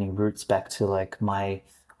fucking have any roots back to like I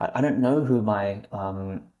don't know who my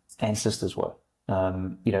ancestors were.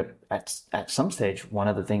 At some stage, one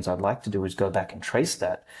of the things I'd like to do is go back and trace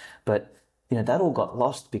that. But, that all got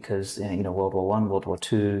lost because, World War I, World War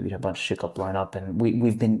II, a bunch of shit got blown up. And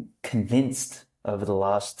we've been convinced over the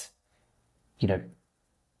last,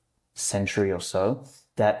 century or so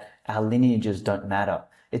that our lineages don't matter.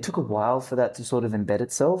 It took a while for that to sort of embed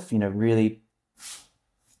itself, really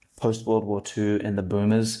post World War II and the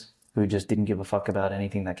boomers who just didn't give a fuck about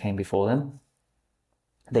anything that came before them.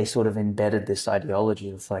 They sort of embedded this ideology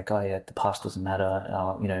of like, oh yeah, the past doesn't matter,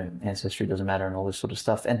 our, ancestry doesn't matter and all this sort of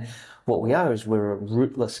stuff. And what we are is we're a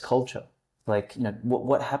rootless culture. Like,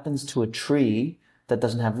 what happens to a tree that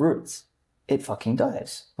doesn't have roots? It fucking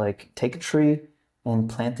dies. Like, take a tree and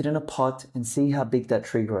plant it in a pot and see how big that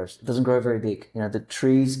tree grows. It doesn't grow very big. The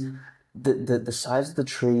trees, the size of the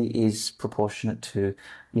tree is proportionate to,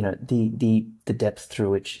 the depth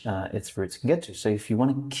through which its roots can get to. So if you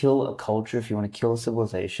want to kill a culture, if you want to kill a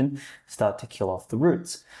civilization, start to kill off the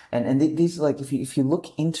roots. And these, like, if you look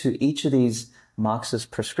into each of these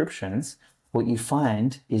Marxist prescriptions, what you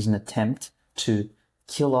find is an attempt to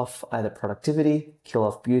kill off either productivity, kill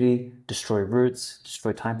off beauty, destroy roots,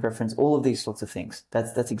 destroy time preference, all of these sorts of things.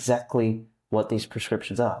 That's exactly what these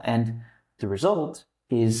prescriptions are. And the result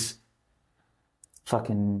is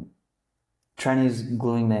fucking trannies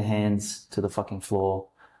gluing their hands to the fucking floor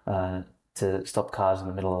to stop cars in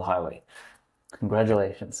the middle of the highway.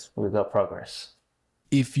 Congratulations, we've got progress.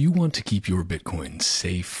 If you want to keep your Bitcoin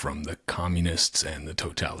safe from the communists and the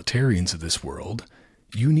totalitarians of this world,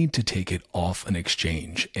 you need to take it off an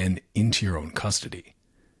exchange and into your own custody.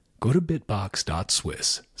 Go to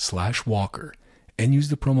bitbox.swiss/Walker and use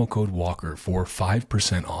the promo code Walker for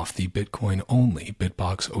 5% off the Bitcoin-only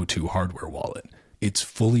BitBox02 hardware wallet. It's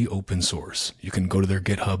fully open source. You can go to their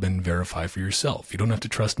GitHub and verify for yourself. You don't have to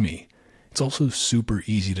trust me. It's also super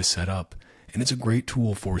easy to set up, and it's a great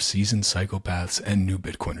tool for seasoned psychopaths and new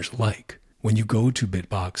Bitcoiners alike. When you go to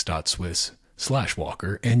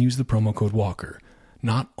bitbox.swiss/Walker and use the promo code Walker,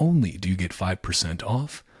 not only do you get 5%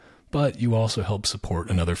 off, but you also help support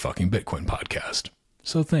another fucking Bitcoin podcast.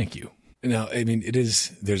 So thank you. Now, I mean,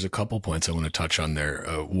 there's a couple points I want to touch on there.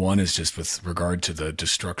 One is just with regard to the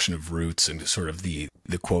destruction of roots and sort of the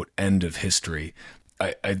quote, end of history.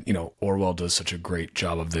 Orwell does such a great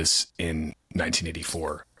job of this in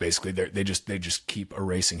 1984. Basically, they just keep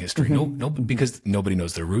erasing history. No, because nobody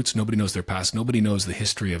knows their roots, nobody knows their past, nobody knows the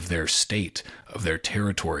history of their state, of their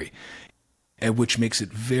territory. And which makes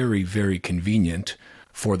it very, very convenient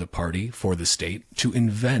for the party, for the state, to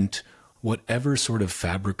invent whatever sort of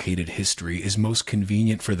fabricated history is most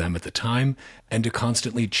convenient for them at the time, and to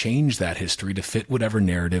constantly change that history to fit whatever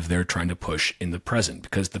narrative they're trying to push in the present,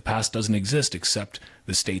 because the past doesn't exist except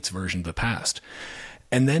the state's version of the past.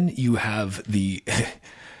 And then you have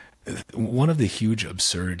one of the huge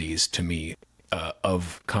absurdities to me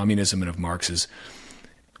of communism and of Marx is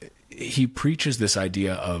he preaches this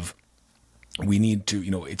idea of we need to,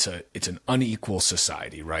 it's an unequal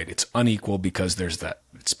society, right? It's unequal because there's that,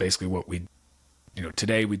 it's basically what we,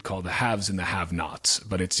 today we'd call the haves and the have-nots,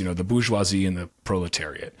 but it's, the bourgeoisie and the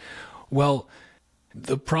proletariat. Well,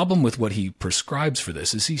 the problem with what he prescribes for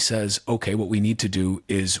this is he says, okay, what we need to do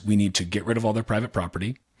is we need to get rid of all their private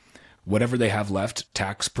property. Whatever they have left,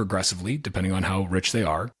 tax progressively, depending on how rich they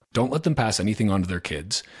are. Don't let them pass anything on to their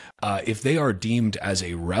kids. If they are deemed as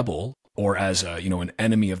a rebel, or as an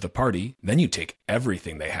enemy of the party, then you take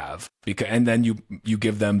everything they have, and then you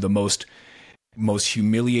give them the most most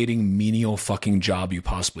humiliating, menial fucking job you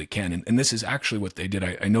possibly can. And this is actually what they did.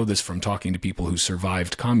 I know this from talking to people who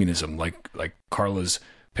survived communism, like Carla's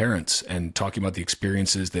parents, and talking about the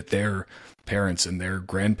experiences that their parents and their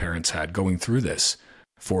grandparents had going through this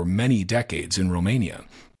for many decades in Romania.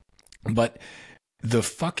 But the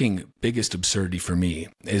fucking biggest absurdity for me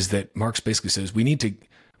is that Marx basically says we need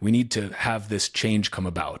to have this change come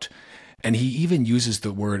about. And he even uses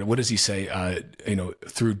the word, what does he say?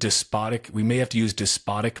 Through despotic, we may have to use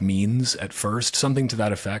despotic means at first, something to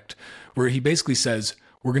that effect, where he basically says,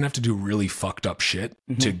 we're going to have to do really fucked up shit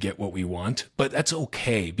to get what we want. But that's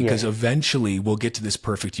okay, because eventually we'll get to this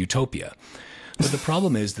perfect utopia. But the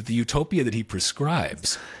problem is that the utopia that he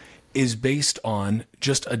prescribes is based on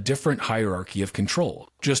just a different hierarchy of control,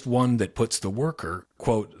 just one that puts the worker,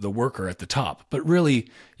 quote, the worker at the top. But really,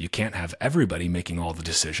 you can't have everybody making all the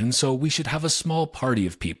decisions, so we should have a small party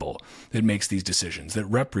of people that makes these decisions, that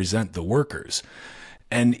represent the workers.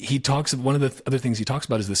 And he talks, one of the other things he talks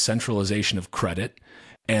about is the centralization of credit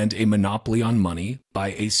and a monopoly on money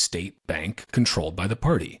by a state bank controlled by the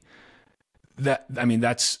party.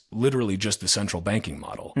 That's literally just the central banking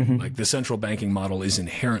model. Like, the central banking model is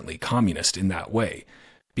inherently communist in that way,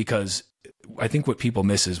 because I think what people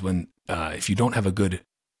miss is when, if you don't have a good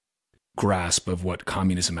grasp of what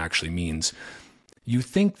communism actually means, you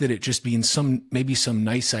think that it just means maybe some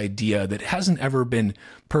nice idea that hasn't ever been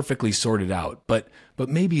perfectly sorted out, but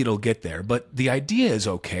maybe it'll get there. But the idea is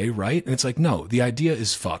okay, right? And it's like, no, the idea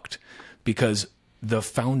is fucked, because the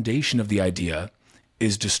foundation of the idea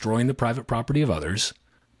is destroying the private property of others,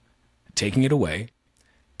 taking it away,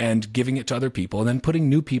 and giving it to other people, and then putting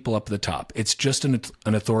new people up at the top. It's just an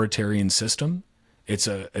authoritarian system. It's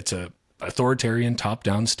a authoritarian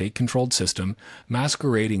top-down state-controlled system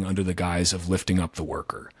masquerading under the guise of lifting up the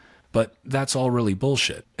worker. But that's all really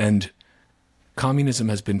bullshit. And communism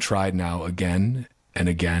has been tried now again and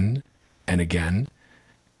again and again.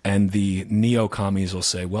 And the neo-commies will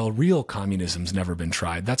say, well, real communism's never been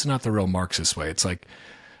tried. That's not the real Marxist way. It's like,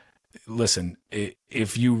 listen,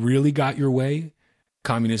 if you really got your way,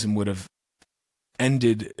 communism would have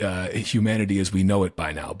ended humanity as we know it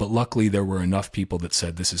by now. But luckily, there were enough people that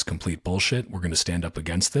said, this is complete bullshit. We're going to stand up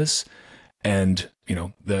against this. And,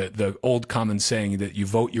 the old common saying that you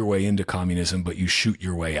vote your way into communism, but you shoot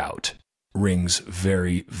your way out, rings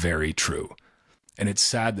very, very true. And it's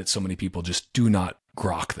sad that so many people just do not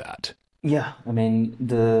grok that. Yeah, I mean,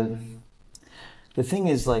 the thing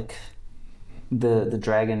is, like, the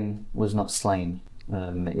dragon was not slain.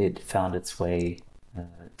 It found its way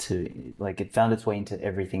into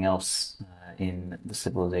everything else in the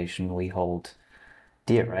civilization we hold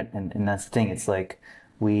dear, right? And that's the thing. It's like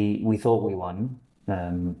we thought we won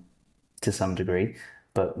to some degree,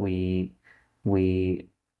 but we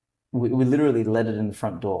literally let it in the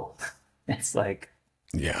front door. It's like,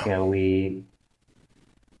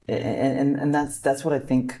 and that's what I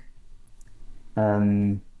think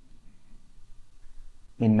in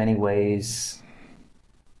many ways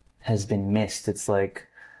has been missed. It's like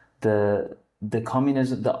the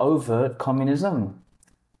communism, the overt communism,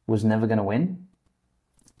 was never going to win,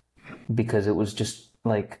 because it was just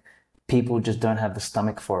like people just don't have the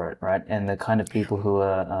stomach for it, right? And the kind of people who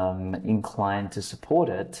are inclined to support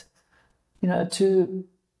it, are too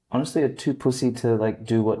pussy to like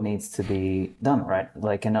do what needs to be done, right?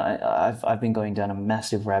 Like, and I've been going down a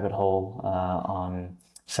massive rabbit hole on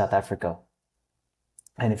South Africa.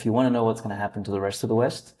 And if you want to know what's going to happen to the rest of the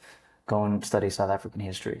West, go and study South African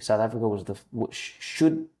history. South Africa was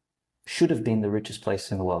should have been the richest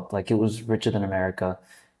place in the world. Like, it was richer than America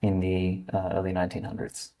in the early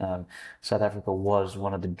 1900s. South Africa was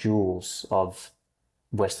one of the jewels of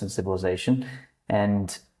Western civilization,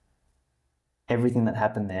 and everything that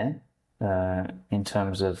happened there, in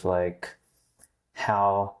terms of like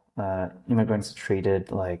how immigrants are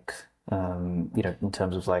treated, like in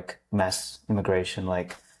terms of like mass immigration,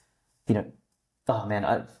 like, oh man,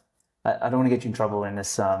 I don't want to get you in trouble in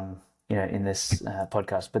this in this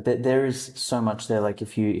podcast, but there is so much there. Like,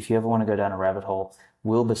 if you ever want to go down a rabbit hole,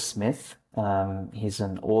 Wilbur Smith, he's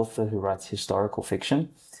an author who writes historical fiction,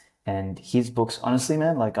 and his books, honestly,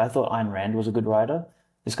 man, like, I thought Ayn Rand was a good writer.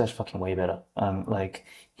 This guy's fucking way better. Like,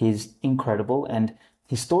 he's incredible, and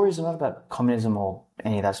his stories are not about communism or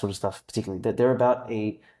any of that sort of stuff particularly. They're about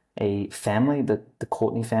a family, the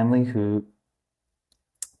Courtney family, who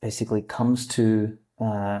basically comes to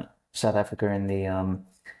South Africa in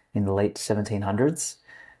the late 1700s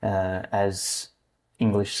as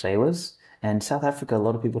English sailors. And South Africa, a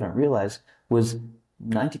lot of people don't realize, was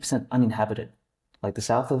 90% uninhabited. Like, the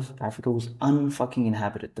south of Africa was unfucking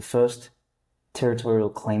inhabited. The first territorial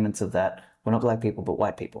claimants of that were not black people, but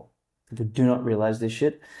white people. people do not realize this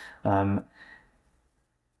shit.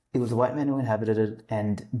 It was the white men who inhabited it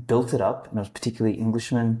and built it up, and it was particularly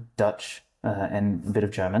Englishmen, Dutch, and a bit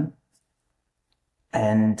of German.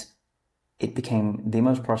 And it became the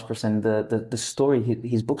most prosperous. And the story,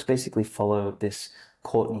 his books basically follow this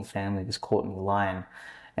Courtney family, this Courtney line.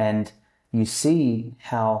 And you see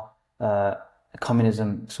how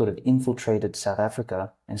communism sort of infiltrated South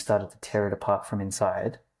Africa and started to tear it apart from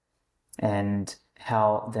inside, and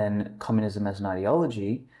how then communism as an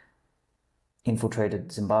ideology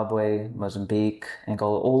infiltrated Zimbabwe, Mozambique,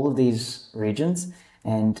 Angola, all of these regions,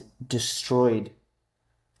 and destroyed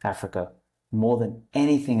Africa more than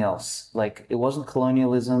anything else. Like, it wasn't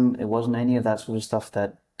colonialism, it wasn't any of that sort of stuff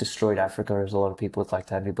that destroyed Africa, as a lot of people would like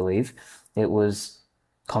to have you believe. It was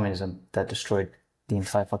communism that destroyed the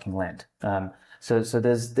entire fucking land. So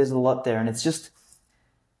there's a lot there, and it's just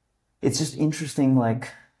interesting, like,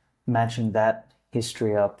 matching that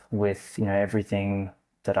history up with, you know, everything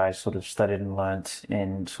that I sort of studied and learnt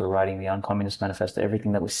in sort of writing the Uncommunist Manifesto,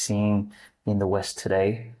 everything that we're seeing in the West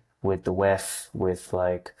today with the WEF, with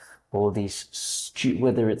like all these,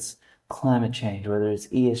 whether it's climate change, whether it's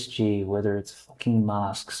ESG, whether it's fucking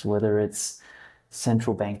masks, whether it's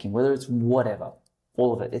central banking, whether it's whatever,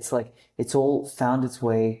 all of it. It's like, it's all found its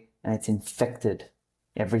way and it's infected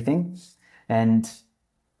everything. And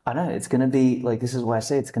I don't know, it's going to be like, this is why I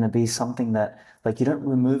say it's going to be something that, like, you don't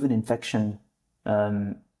remove an infection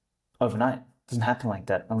overnight. It doesn't happen like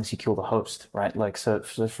that unless you kill the host, right? Like, so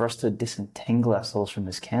for us to disentangle ourselves from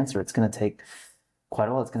this cancer, it's going to take quite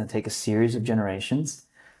a while. It's going to take a series of generations,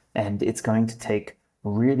 and it's going to take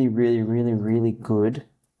really, really, really, really good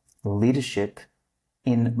leadership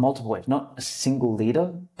in multiple ways. Not a single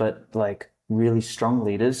leader, but like really strong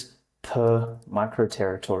leaders per micro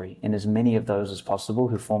territory, and as many of those as possible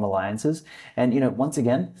who form alliances. And, you know, once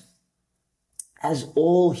again, as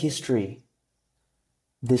all history,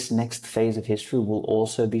 this next phase of history will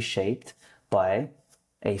also be shaped by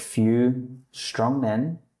a few strong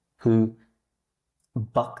men who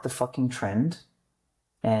buck the fucking trend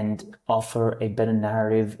and offer a better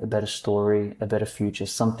narrative, a better story, a better future,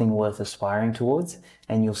 something worth aspiring towards.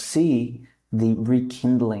 And you'll see the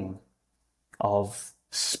rekindling of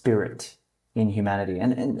spirit in humanity.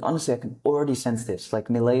 And honestly, I can already sense this. Like,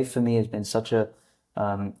 Millet for me has been such a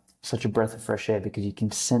breath of fresh air, because you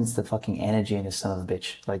can sense the fucking energy in this son of a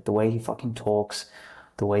bitch. Like, the way he fucking talks,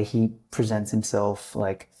 the way he presents himself,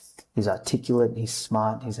 like, he's articulate, he's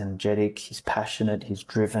smart, he's energetic, he's passionate, he's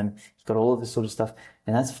driven, he's got all of this sort of stuff,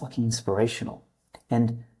 and that's fucking inspirational.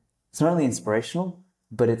 And it's not only inspirational,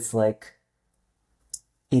 but it's like,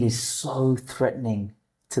 it is so threatening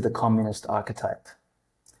to the communist archetype.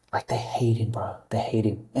 Like, they hate him, bro. They hate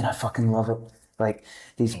him. And I fucking love it. Like,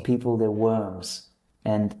 these people, they're worms.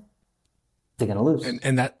 And they're going to lose.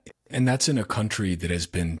 And that's in a country that has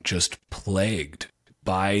been just plagued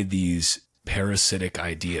by these parasitic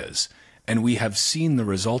ideas. And we have seen the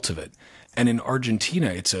result of it. And in Argentina,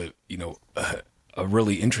 it's a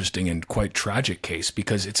really interesting and quite tragic case,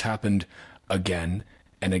 because it's happened again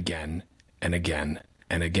and again and again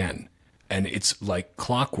and again. And it's like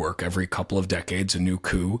clockwork. Every couple of decades, a new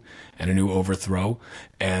coup and a new overthrow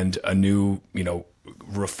and a new,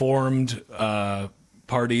 reformed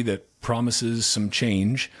party that promises some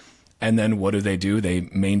change. And then what do? They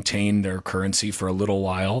maintain their currency for a little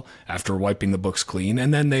while after wiping the books clean,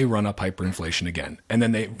 and then they run up hyperinflation again. And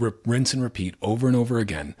then they rinse and repeat over and over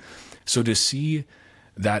again. So to see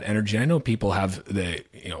that energy, I know people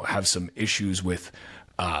have some issues with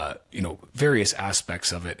various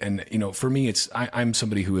aspects of it. And, for me, I'm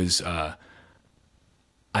somebody who is, I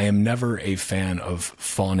am never a fan of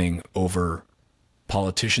fawning over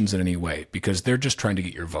politicians in any way, because they're just trying to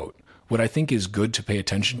get your vote. What I think is good to pay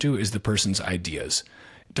attention to is the person's ideas.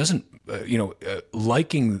 It doesn't,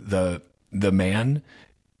 liking the man,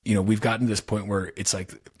 we've gotten to this point where it's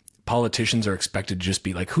like politicians are expected to just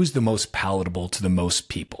be like, who's the most palatable to the most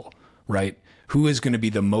people, right? Who is going to be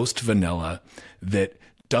the most vanilla that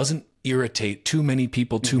doesn't irritate too many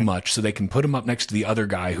people too much, so they can put him up next to the other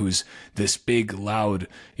guy who's this big, loud,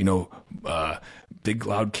 big,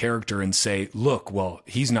 loud character and say, look, well,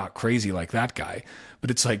 he's not crazy like that guy. But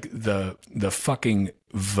it's like the fucking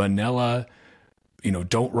vanilla,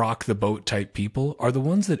 don't rock the boat type people are the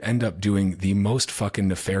ones that end up doing the most fucking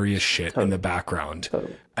nefarious shit in the background.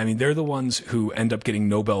 I mean, they're the ones who end up getting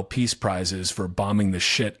Nobel Peace Prizes for bombing the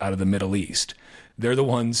shit out of the Middle East. They're the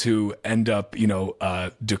ones who end up,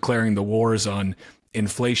 declaring the wars on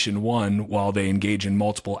inflation one while they engage in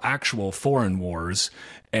multiple actual foreign wars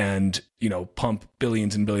and, pump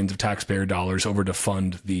billions and billions of taxpayer dollars over to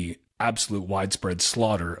fund the absolute widespread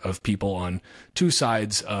slaughter of people on two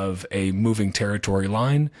sides of a moving territory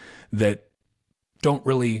line that don't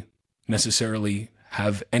really necessarily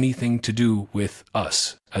have anything to do with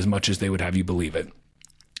us as much as they would have you believe it.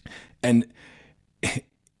 And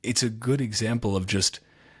it's a good example of just,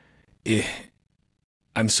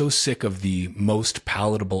 I'm so sick of the most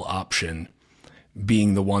palatable option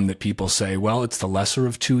being the one that people say, well, it's the lesser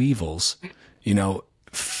of two evils. You know,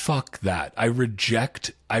 fuck that. I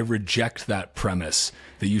reject that premise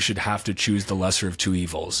that you should have to choose the lesser of two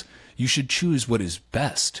evils. You should choose what is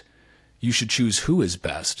best. You should choose who is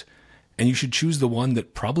best. And you should choose the one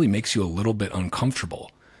that probably makes you a little bit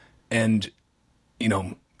uncomfortable. And, you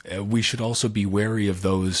know, we should also be wary of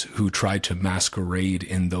those who try to masquerade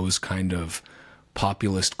in those kind of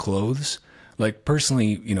populist clothes. Like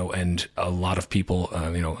personally, you know, and a lot of people,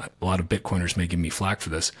 you know, a lot of Bitcoiners may give me flack for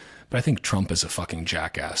this, but I think Trump is a fucking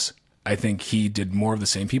jackass. I think he did more of the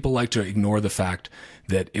same. People like to ignore the fact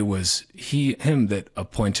that it was him that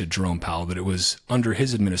appointed Jerome Powell, that it was under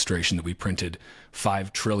his administration that we printed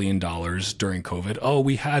 $5 trillion during COVID. Oh,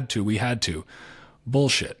 we had to.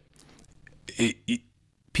 Bullshit.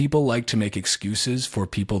 People like to make excuses for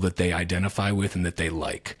people that they identify with and that they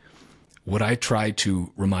like. What I try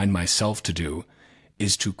to remind myself to do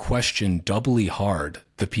is to question doubly hard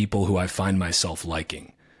the people who I find myself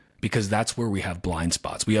liking, because that's where we have blind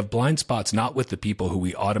spots. We have blind spots not with the people who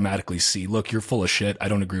we automatically see. Look, you're full of shit. I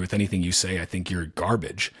don't agree with anything you say. I think you're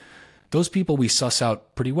garbage. Those people we suss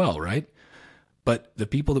out pretty well, right? But the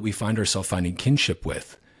people that we find ourselves finding kinship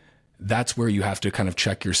with, that's where you have to kind of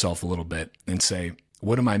check yourself a little bit and say,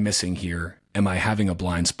 what am I missing here? Am I having a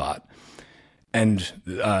blind spot? And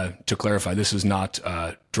to clarify, this is not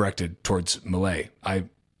directed towards Malay.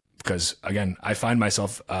 Because again, I find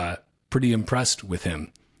myself pretty impressed with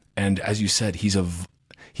him. And as you said, he's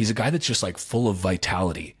a guy that's just like full of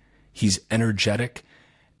vitality. He's energetic,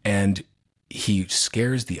 and he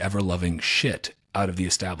scares the ever-loving shit out of the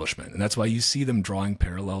establishment. And that's why you see them drawing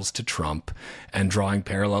parallels to Trump and drawing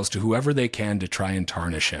parallels to whoever they can to try and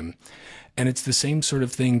tarnish him. And it's the same sort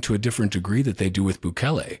of thing to a different degree that they do with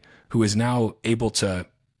Bukele, who is now able to,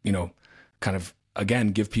 you know, kind of, again,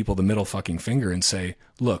 give people the middle fucking finger and say,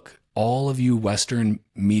 look, all of you Western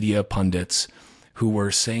media pundits who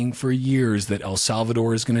were saying for years that El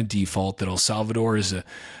Salvador is going to default, that El Salvador is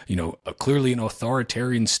clearly an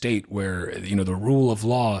authoritarian state where, you know, the rule of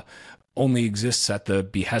law only exists at the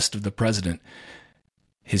behest of the president.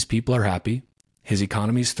 His people are happy. His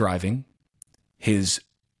economy is thriving. His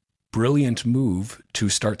brilliant move to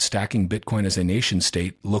start stacking Bitcoin as a nation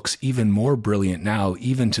state looks even more brilliant now,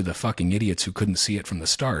 even to the fucking idiots who couldn't see it from the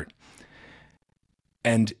start.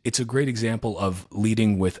 And it's a great example of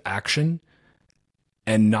leading with action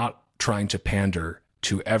and not trying to pander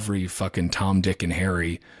to every fucking Tom, Dick, and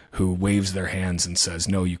Harry who waves their hands and says,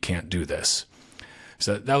 no, you can't do this.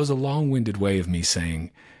 So that was a long-winded way of me saying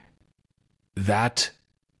that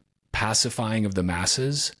pacifying of the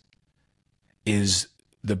masses is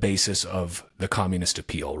the basis of the communist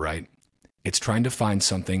appeal, right? It's trying to find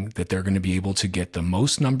something that they're going to be able to get the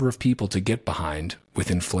most number of people to get behind with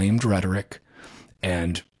inflamed rhetoric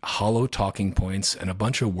and hollow talking points and a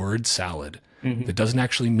bunch of word salad that doesn't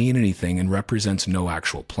actually mean anything and represents no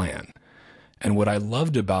actual plan. And what I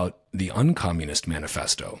loved about the Uncommunist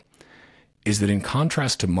Manifesto is that in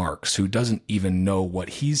contrast to Marx, who doesn't even know what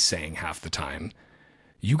he's saying half the time,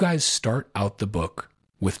 you guys start out the book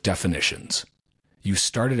with definitions. You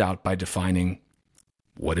started out by defining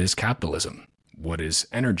what is capitalism, what is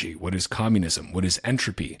energy, what is communism, what is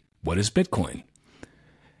entropy, what is Bitcoin.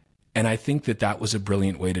 And I think that that was a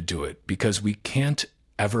brilliant way to do it, because we can't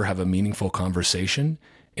ever have a meaningful conversation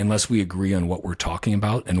unless we agree on what we're talking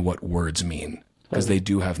about and what words mean, because they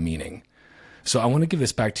do have meaning. So I want to give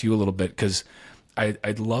this back to you a little bit, because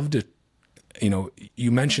I'd love to, you know,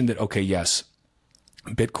 you mentioned that, okay, yes,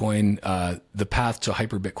 Bitcoin, the path to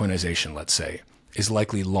hyper-Bitcoinization, let's say, is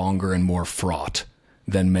likely longer and more fraught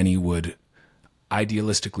than many would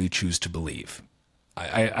idealistically choose to believe.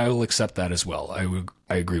 I will accept that as well.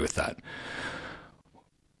 I agree with that.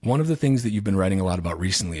 One of the things that you've been writing a lot about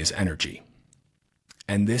recently is energy.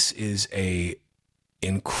 And this is a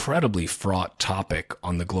incredibly fraught topic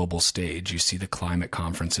on the global stage. You see the climate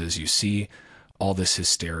conferences, you see all this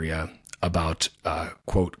hysteria about,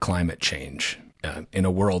 quote, climate change. In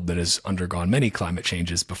a world that has undergone many climate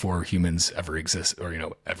changes before humans ever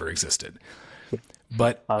existed.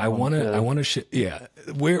 But I want to,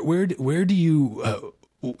 where do you,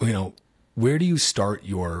 where do you start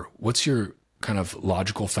what's your kind of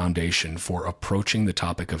logical foundation for approaching the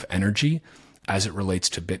topic of energy as it relates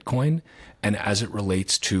to Bitcoin and as it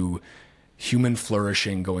relates to human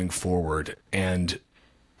flourishing going forward. And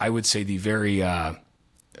I would say the very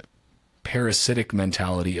parasitic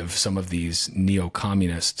mentality of some of these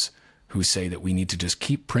neo-communists who say that we need to just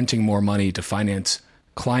keep printing more money to finance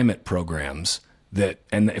climate programs,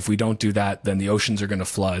 and if we don't do that, then the oceans are going to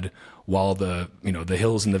flood while the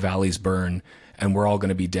hills and the valleys burn, and we're all going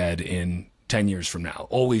to be dead in 10 years from now.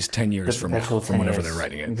 Always 10 years from now, from whenever they're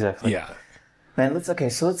writing it. Exactly. Yeah. Man,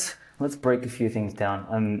 let's break a few things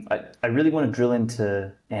down. I really want to drill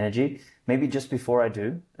into energy. Maybe just before I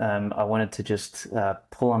do, I wanted to just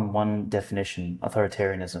pull on one definition: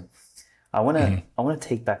 authoritarianism. I want to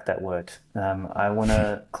take back that word. I want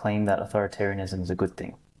to claim that authoritarianism is a good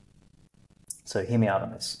thing. So hear me out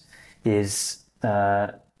on this.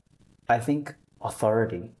 I think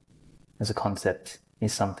authority as a concept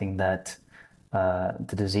is something that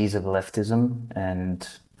the disease of leftism and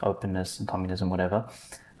openness and communism, whatever,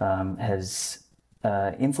 has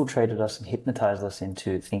infiltrated us and hypnotized us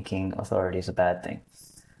into thinking authority is a bad thing.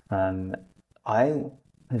 I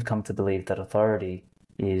have come to believe that authority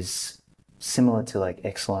is similar to like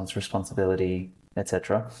excellence, responsibility,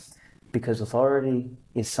 etc., because authority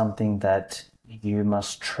is something that you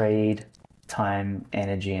must trade time,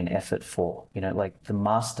 energy, and effort for. You know, like the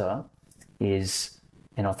master is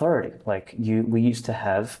an authority. Like we used to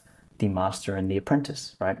have the master and the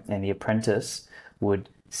apprentice, right? And the apprentice would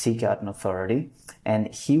seek out an authority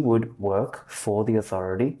and he would work for the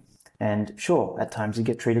authority. And sure, at times you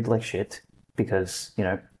get treated like shit because, you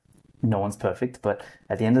know, no one's perfect. But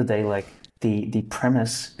at the end of the day, like the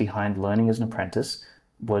premise behind learning as an apprentice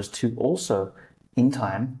was to also, in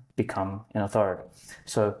time, become an authority.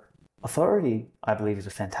 So authority, I believe, is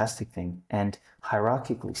a fantastic thing. And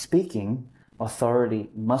hierarchically speaking, authority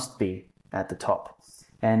must be at the top.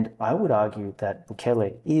 And I would argue that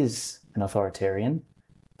Bukele is an authoritarian,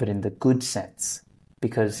 but in the good sense,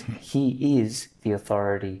 because he is the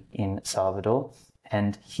authority in Salvador,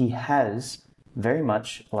 and he has very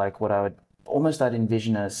much like what I'd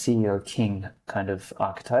envision a CEO king kind of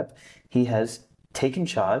archetype. He has taken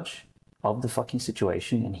charge of the fucking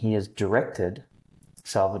situation and he has directed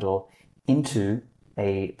Salvador into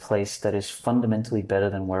a place that is fundamentally better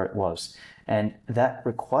than where it was. And that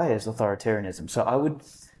requires authoritarianism. So I would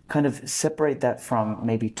kind of separate that from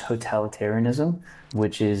maybe totalitarianism,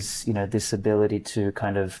 which is, you know, this ability to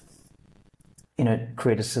kind of, you know,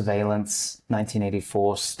 create a surveillance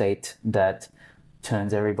 1984 state that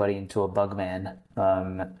turns everybody into a bugman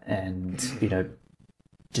and, you know,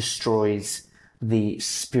 destroys the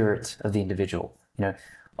spirit of the individual. You know,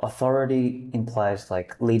 authority implies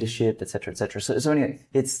like leadership, etc., etc. So anyway,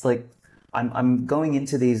 it's like I'm going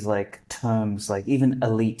into these like terms, like even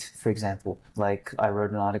elite, for example. Like I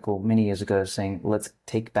wrote an article many years ago saying, let's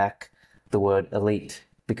take back the word elite,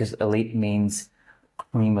 because elite means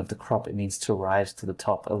cream of the crop. It means to rise to the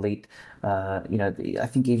top. Elite, you know, I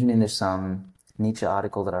think even in this Nietzsche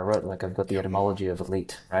article that I wrote, like I've got the etymology of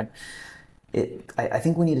elite, right? I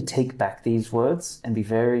think we need to take back these words and be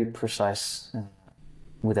very precise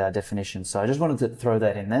with our definitions. So I just wanted to throw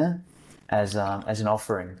that in there as an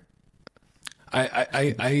offering.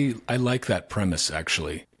 I like that premise,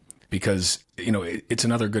 actually, because, you know, it's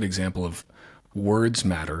another good example of words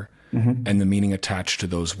matter, and the meaning attached to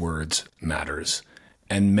those words matters.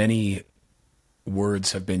 And many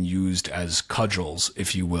words have been used as cudgels,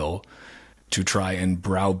 if you will, to try and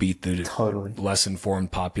browbeat the less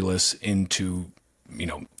informed populace into, you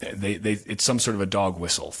know, it's some sort of a dog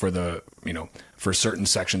whistle for the, you know, for certain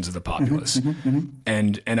sections of the populace.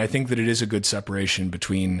 And I think that it is a good separation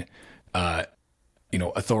between, you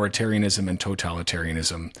know, authoritarianism and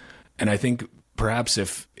totalitarianism. And I think perhaps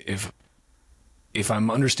if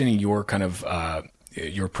I'm understanding your kind of,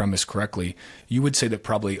 your premise correctly, you would say that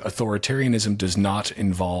probably authoritarianism does not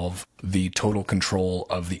involve the total control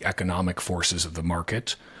of the economic forces of the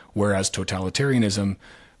market, whereas totalitarianism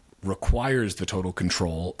requires the total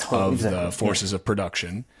control of the forces of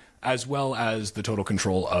production, as well as the total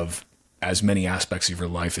control of as many aspects of your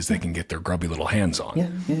life as they can get their grubby little hands on.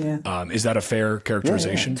 Is that a fair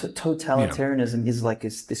characterization? Totalitarianism is like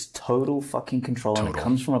this total fucking control, and it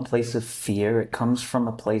comes from a place of fear. It comes from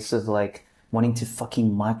a place of like wanting to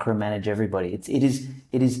fucking micromanage everybody. It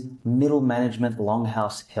is middle management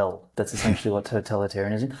longhouse hell. That's essentially what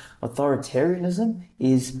totalitarianism. Authoritarianism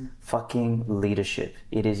is fucking leadership.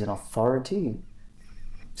 It is an authority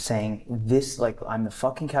saying this, like, I'm the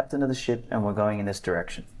fucking captain of the ship and we're going in this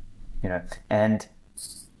direction. You know, and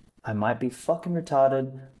I might be fucking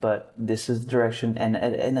retarded, but this is the direction. And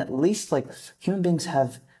at least like human beings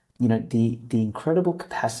have, you know, the incredible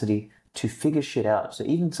capacity to figure shit out. So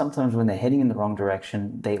even sometimes when they're heading in the wrong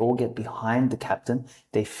direction, they all get behind the captain.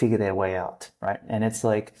 They figure their way out, right? And it's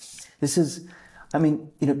like, this is, I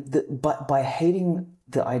mean, by hating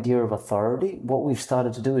the idea of authority, what we've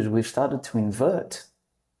started to do is we've started to invert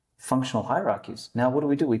functional hierarchies. Now, what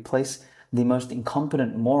do? We place the most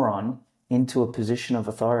incompetent moron into a position of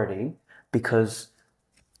authority because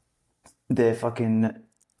they're fucking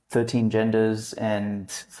 13 genders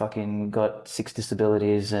and fucking got 6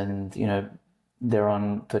 disabilities and, they're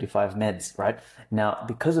on 35 meds, right? Now,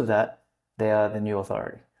 because of that, they are the new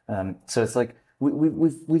authority. So it's like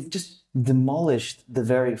we've just demolished the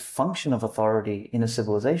very function of authority in a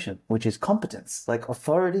civilization, which is competence. Like,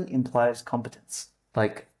 authority implies competence.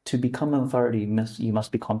 Like, to become an authority, you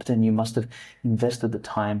must be competent. You must have invested the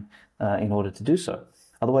time in order to do so.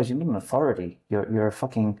 Otherwise, you're not an authority. You're a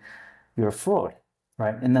fraud,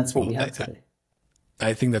 right? And that's what we have today.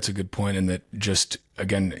 I think that's a good point, and that just,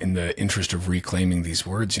 again, in the interest of reclaiming these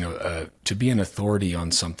words, to be an authority on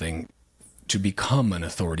something, to become an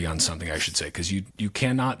authority on something, I should say, because you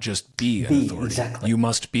cannot just be an authority. Exactly.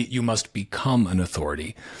 You must become an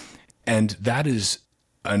authority, and that is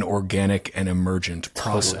an organic and emergent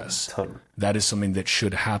process. Totally. That is something that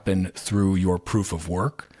should happen through your proof of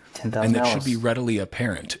work, 10,000 and that hours. should be readily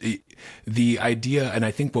apparent. The idea, and I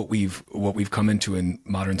think what we've come into in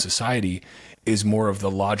modern society is more of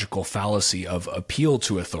the logical fallacy of appeal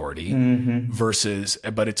to authority versus,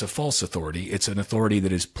 but it's a false authority. It's an authority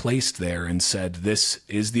that is placed there and said, this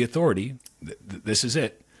is the authority. This is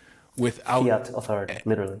it. Without fiat authority,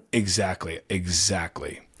 literally. Exactly.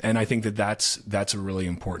 And I think that that's a really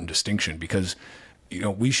important distinction, because,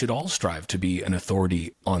 we should all strive to be an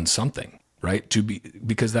authority on something, right?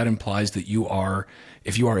 Because that implies that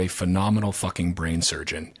if you are a phenomenal fucking brain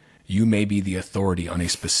surgeon, you may be the authority on a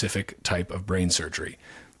specific type of brain surgery.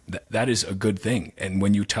 That is a good thing. And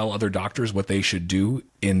when you tell other doctors what they should do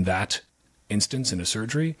in that instance in a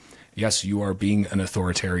surgery, yes, you are being an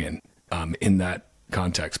authoritarian in that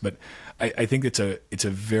context. But I think it's a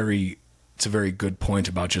very good point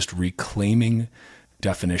about just reclaiming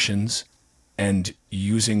definitions and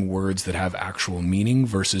using words that have actual meaning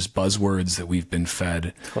versus buzzwords that we've been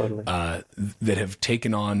fed, Totally. That have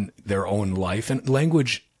taken on their own life. And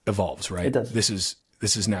language evolves, right? It does.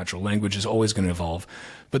 This is natural. Language is always going to evolve,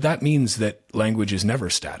 but that means that language is never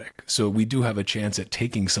static. So we do have a chance at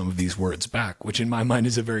taking some of these words back, which in my mind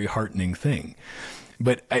is a very heartening thing.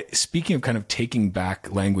 But speaking of kind of taking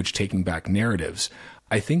back language, taking back narratives,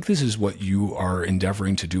 I think this is what you are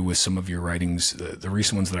endeavoring to do with some of your writings, the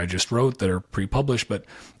recent ones that I just wrote that are pre-published, but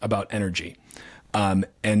about energy.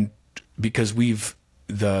 And because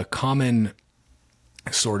the common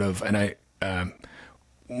sort of, and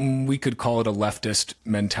we could call it a leftist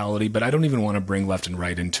mentality, but I don't even want to bring left and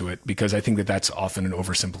right into it, because I think that that's often an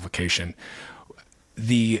oversimplification.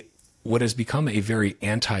 What has become a very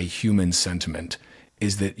anti-human sentiment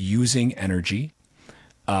is that using energy,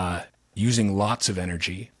 using lots of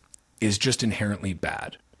energy, is just inherently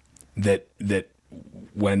bad. That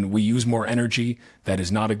when we use more energy, that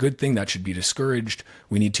is not a good thing. That should be discouraged.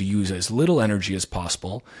 We need to use as little energy as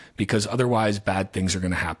possible, because otherwise bad things are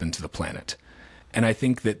going to happen to the planet. And I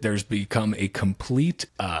think that there's become a complete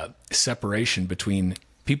separation between,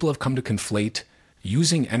 people have come to conflate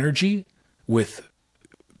using energy with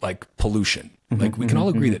like pollution. Like, we can all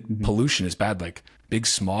agree that pollution is bad. Like, big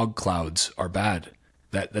smog clouds are bad.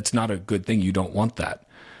 That's not a good thing. You don't want that.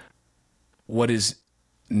 What is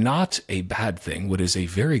not a bad thing, what is a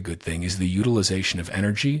very good thing, is the utilization of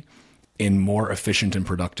energy in more efficient and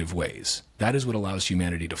productive ways. That is what allows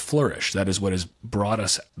humanity to flourish. That is what has brought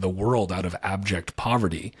us the world out of abject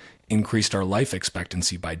poverty, increased our life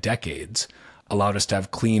expectancy by decades, allowed us to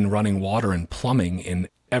have clean running water and plumbing in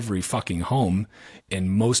every fucking home in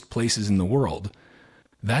most places in the world.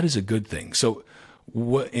 That is a good thing. So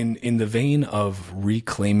in the vein of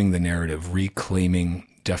reclaiming the narrative, reclaiming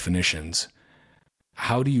definitions,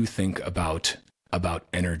 how do you think about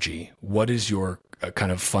energy? What is your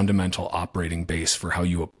kind of fundamental operating base for how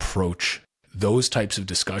you approach those types of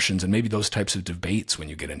discussions and maybe those types of debates when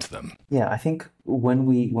you get into them? Yeah, I think when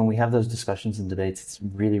we have those discussions and debates, it's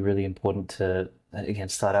really, really important to, again,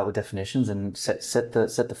 start out with definitions and set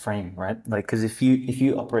the frame, right? Like, because if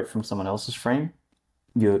you operate from someone else's frame,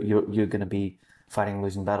 you're going to be fighting a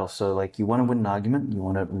losing battle. So, like, you want to win an argument, you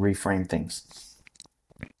want to reframe things.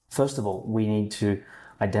 First of all, we need to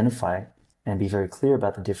identify and be very clear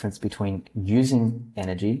about the difference between using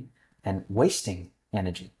energy and wasting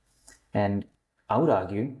energy. And I would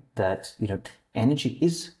argue that, energy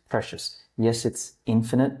is precious. Yes, it's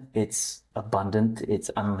infinite, it's abundant,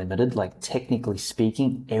 it's unlimited. Like, technically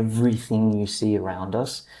speaking, everything you see around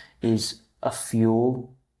us is a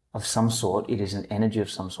fuel of some sort. It is an energy of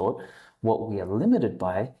some sort. What we are limited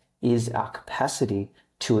by is our capacity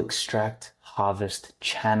to extract, harvest,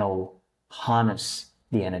 channel, harness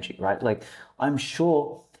the energy, right? Like, I'm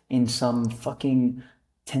sure in some fucking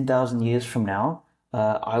 10,000 years from now,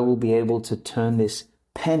 I will be able to turn this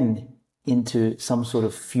pen into some sort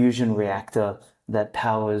of fusion reactor that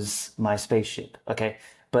powers my spaceship, okay?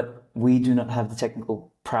 But we do not have the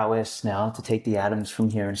technical prowess now to take the atoms from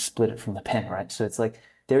here and split it from the pen, right? So it's like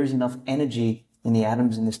there is enough energy in the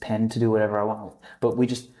atoms in this pen to do whatever I want with. But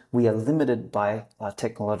we are limited by our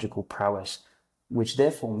technological prowess, which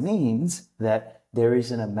therefore means that there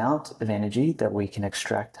is an amount of energy that we can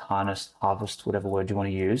extract, harness, harvest, whatever word you want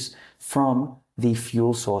to use, from the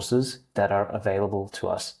fuel sources that are available to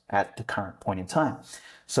us at the current point in time.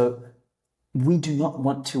 So we do not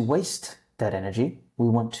want to waste that energy. We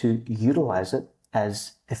want to utilize it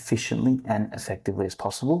as efficiently and effectively as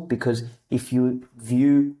possible, because if you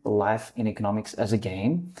view life in economics as a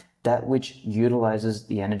game, that which utilizes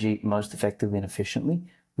the energy most effectively and efficiently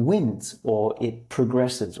wins, or it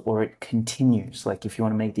progresses, or it continues. Like, if you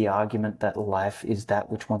want to make the argument that life is that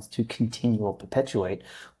which wants to continue or perpetuate,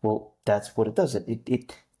 well, that's what it does.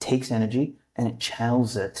 It takes energy and it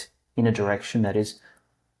channels it in a direction that is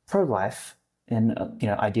pro-life and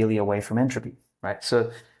ideally away from entropy, right?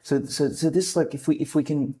 So this, like, if we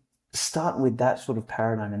can start with that sort of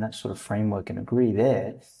paradigm and that sort of framework and agree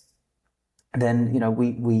there, then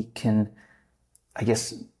we can, I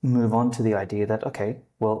guess, move on to the idea that, okay,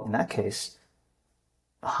 well, in that case,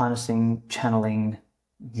 harnessing, channeling,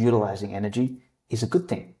 utilizing energy is a good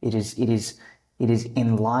thing. It is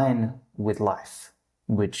in line with life,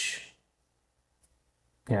 which,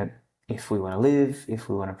 if we want to live, if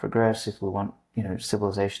we want to progress, if we want,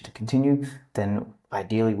 civilization to continue, then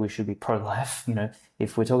ideally we should be pro-life.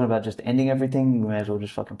 If we're talking about just ending everything, we may as well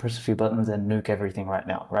just fucking press a few buttons and nuke everything right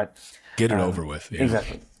now, right? Get it over with. Yeah.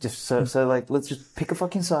 Exactly. Just so like, let's just pick a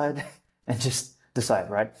fucking side and just decide,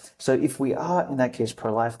 right? So if we are, in that case,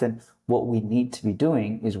 pro-life, then what we need to be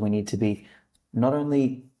doing is we need to be not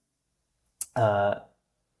only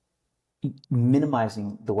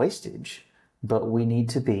minimizing the wastage, but we need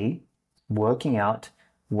to be working out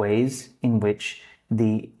ways in which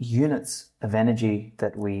the units of energy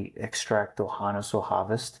that we extract or harness or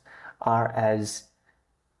harvest are as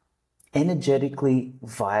energetically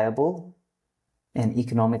viable and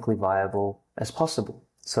economically viable as possible.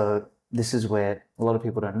 So this is where a lot of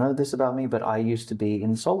people don't know this about me, but I used to be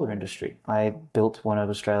in the solar industry. I built one of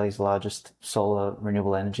Australia's largest solar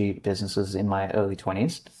renewable energy businesses in my early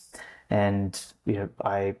 20s. And,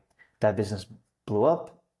 that business blew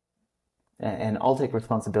up. And I'll take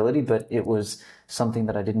responsibility, but it was something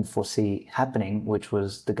that I didn't foresee happening, which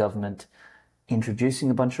was the government introducing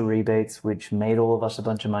a bunch of rebates, which made all of us a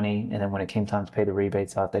bunch of money. And then when it came time to pay the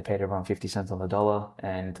rebates out, they paid everyone 50 cents on the dollar,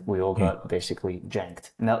 and we all got basically janked.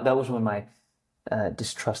 And that was when my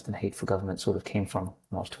distrust and hate for government sort of came from.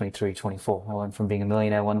 When I was 23, 24. I went from being a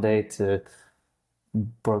millionaire one day to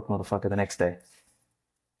broke motherfucker the next day.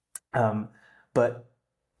 But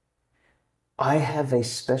I have a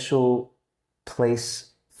special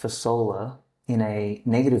place for solar in a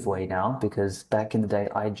negative way now, because back in the day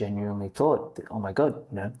I genuinely thought that, oh my god,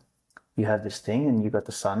 you have this thing and you got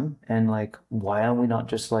the sun, and like, why are we not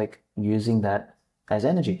just like using that as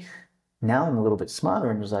energy? Now I'm a little bit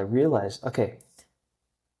smarter, and as I realize, okay,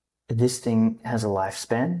 this thing has a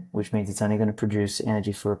lifespan, which means it's only going to produce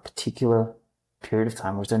energy for a particular period of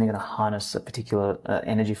time, or it's only going to harness a particular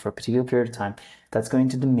energy for a particular period of time. That's going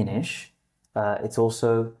to diminish. It's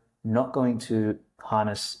also not going to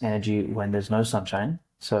harness energy when there's no sunshine.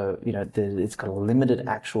 So, it's got a limited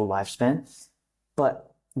actual lifespan.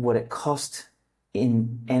 But what it cost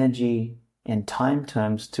in energy and time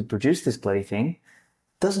terms to produce this bloody thing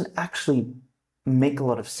doesn't actually make a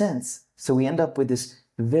lot of sense. So we end up with this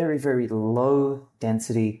very, very low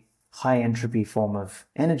density, high entropy form of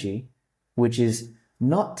energy, which is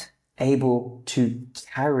not able to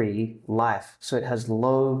carry life. So it has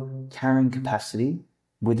low carrying capacity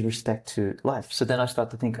with respect to life. So then I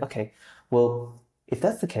start to think, okay, well, if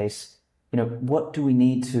that's the case, what do we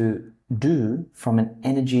need to do from an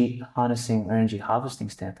energy harnessing or energy harvesting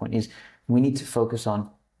standpoint is we need to focus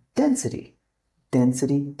on density.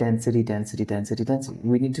 Density, density, density, density, density.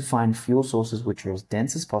 We need to find fuel sources which are as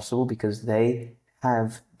dense as possible, because they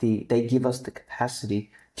give us the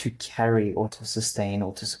capacity to carry or to sustain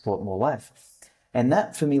or to support more life. And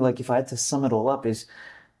that, for me, like, if I had to sum it all up, is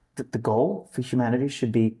that the goal for humanity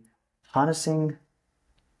should be harnessing,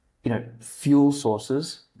 fuel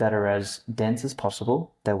sources that are as dense as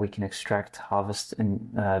possible, that we can extract, harvest,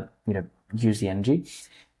 and, use the energy.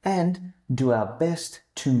 and do our best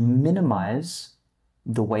to minimize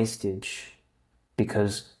the wastage,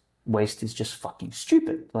 because waste is just fucking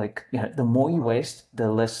stupid. Like, the more you waste,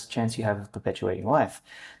 the less chance you have of perpetuating life.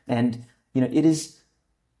 And, it is,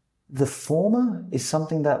 the former is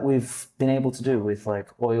something that we've been able to do with like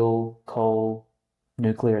oil, coal,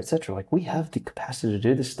 nuclear, etc. Like, we have the capacity to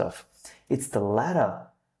do this stuff. It's the latter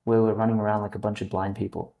where we're running around like a bunch of blind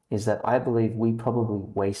people, is that I believe we probably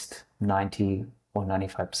waste 90 or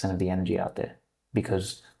 95% of the energy out there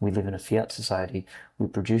because we live in a fiat society. We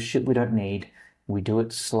produce shit we don't need. We do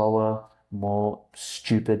it slower, more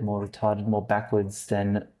stupid, more retarded, more backwards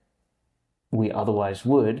than we otherwise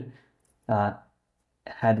would,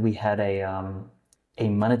 had we had a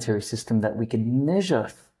monetary system that we could measure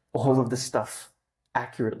all of this stuff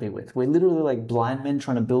accurately with. We're literally like blind men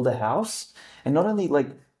trying to build a house, and not only like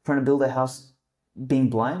trying to build a house being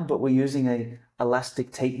blind, but we're using a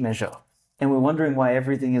elastic tape measure. And we're wondering why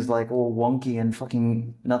everything is like all wonky and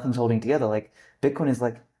fucking nothing's holding together. Like, Bitcoin is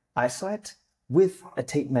like eyesight with a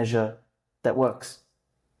tape measure that works.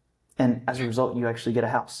 And as a result, you actually get a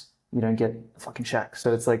house. You don't get a fucking shack.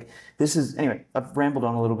 So it's like, anyway, I've rambled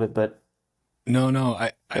on a little bit, but. No,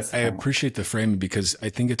 I appreciate the framing, because I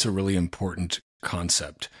think it's a really important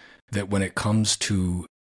concept that when it comes to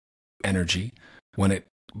energy,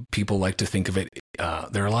 people like to think of it,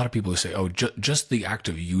 there are a lot of people who say, just the act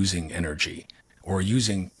of using energy or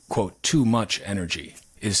using, quote, too much energy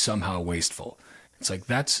is somehow wasteful. It's like,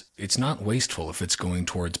 it's not wasteful if it's going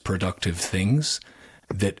towards productive things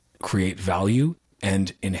that create value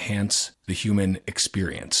and enhance the human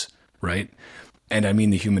experience, right? And I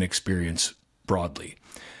mean the human experience broadly.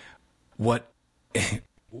 What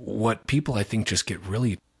people, I think, just get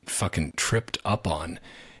really fucking tripped up on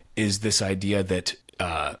is this idea that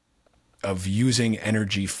of using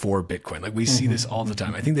energy for Bitcoin. Like, we see this all the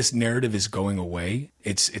time. I think this narrative is going away.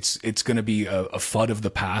 It's going to be a FUD of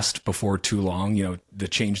the past before too long. The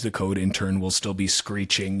change the code intern will still be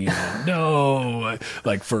screeching, no,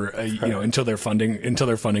 like for until their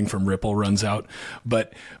funding from Ripple runs out.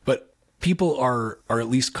 But people are at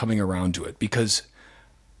least coming around to it, because,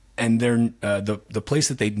 and they're the place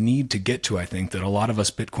that they need to get to, I think, that a lot of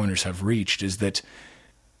us Bitcoiners have reached, is that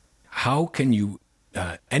how can you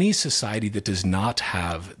any society that does not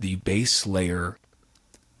have the base layer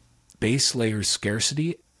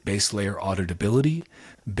scarcity, base layer auditability,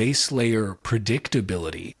 base layer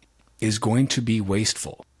predictability is going to be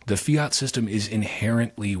wasteful. The fiat system is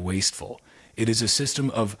inherently wasteful. It is a system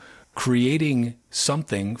of creating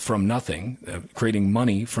something from nothing, creating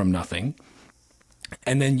money from nothing,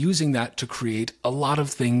 and then using that to create a lot of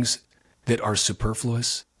things that are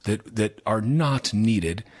superfluous, that are not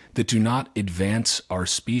needed, that do not advance our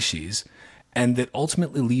species, and that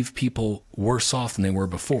ultimately leave people worse off than they were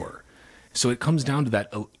before. So it comes down to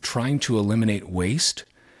that, trying to eliminate waste.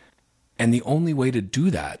 And the only way to do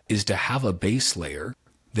that is to have a base layer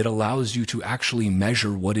that allows you to actually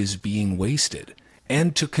measure what is being wasted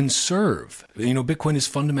and to conserve. Bitcoin is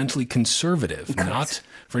fundamentally conservative, not,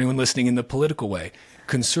 for anyone listening, in the political way,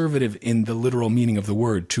 conservative in the literal meaning of the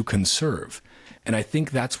word, to conserve. And I think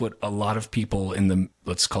that's what a lot of people in the,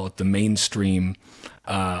 let's call it the mainstream,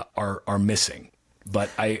 are missing. But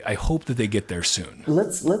I hope that they get there soon.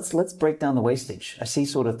 Let's break down the wastage. I see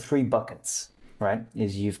sort of three buckets, right?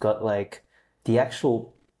 Is you've got like the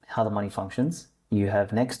actual, how the money functions. You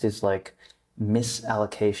have next is like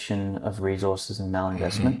misallocation of resources and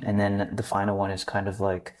malinvestment. Mm-hmm. And then the final one is kind of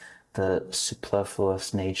like the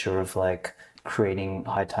superfluous nature of like creating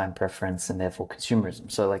high time preference and therefore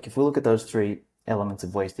consumerism. So like, if we look at those three elements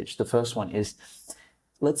of wastage, the first one is,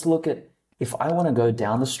 let's look at, if I want to go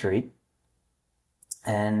down the street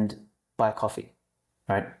and buy a coffee,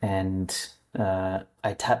 right? And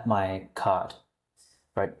I tap my card,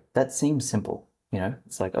 right? That seems simple.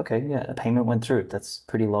 It's like, okay, yeah, a payment went through. That's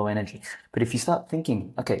pretty low energy. But if you start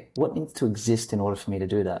thinking, okay, what needs to exist in order for me to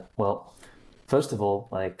do that? Well, first of all,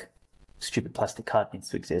 like, stupid plastic card needs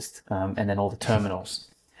to exist, and then all the terminals.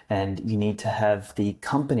 And you need to have the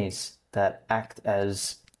companies that act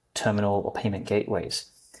as terminal or payment gateways.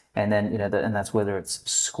 And then, and that's whether it's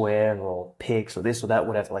Square or Pix or this or that,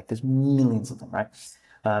 whatever, like there's millions of them, right?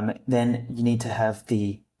 Then you need to have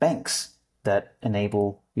the banks that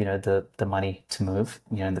enable, the money to move,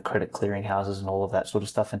 and the credit clearing houses and all of that sort of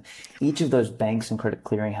stuff. And each of those banks and credit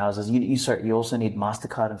clearing houses, you also need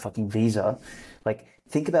MasterCard and fucking Visa. Like,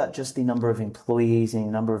 think about just the number of employees and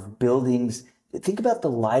the number of buildings. Think about the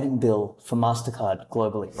lighting bill for MasterCard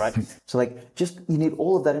globally, right? So like, you need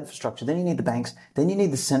all of that infrastructure. Then you need the banks. Then you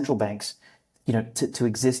need the central banks. to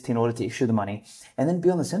exist in order to issue the money. And then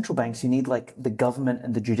beyond the central banks, you need like the government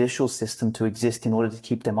and the judicial system to exist in order to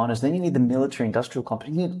keep them honest. Then you need the military industrial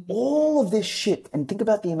complex. You need all of this shit. And think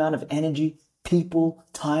about the amount of energy, people,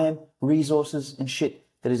 time, resources, and shit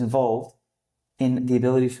that is involved in the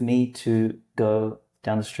ability for me to go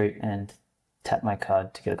down the street and tap my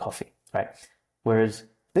card to get a coffee, right? Whereas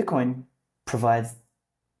Bitcoin provides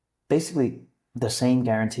basically the same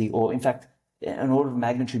guarantee, or in fact, an order of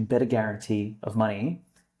magnitude better guarantee of money.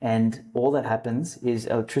 And all that happens is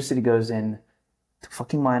electricity goes in to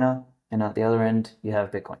fucking miner, and at the other end, you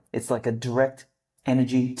have Bitcoin. It's like a direct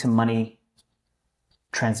energy to money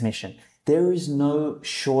transmission. There is no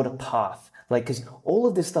shorter path. Like, because all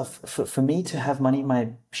of this stuff, for me to have money in my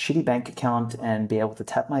shitty bank account and be able to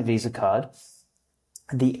tap my Visa card,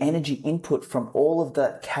 the energy input from all of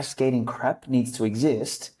that cascading crap needs to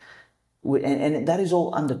exist. And that is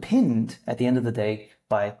all underpinned at the end of the day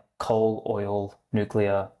by coal, oil,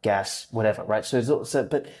 nuclear, gas, whatever, right?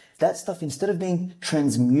 But that stuff, instead of being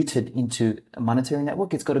transmuted into a monetary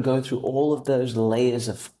network, it's got to go through all of those layers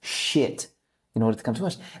of shit in order to come to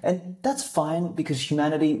us. And that's fine, because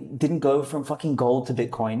humanity didn't go from fucking gold to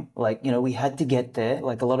Bitcoin. Like, we had to get there.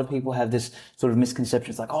 Like, a lot of people have this sort of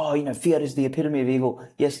misconception. It's like, fiat is the epitome of evil.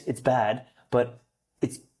 Yes, it's bad, but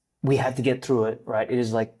we had to get through it, right? It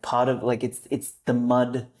is like part of, like, it's the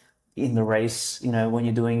mud in the race, when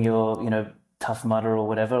you're doing your, Tough Mudder or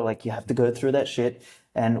whatever, like, you have to go through that shit,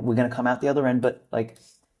 and we're going to come out the other end. But like,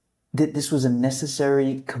 this was a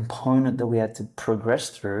necessary component that we had to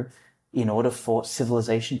progress through in order for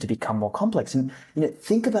civilization to become more complex. And,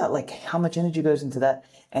 think about like how much energy goes into that,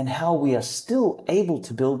 and how we are still able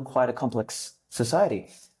to build quite a complex society.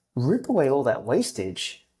 Rip away all that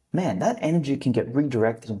wastage, man, that energy can get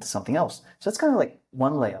redirected into something else. So that's kind of like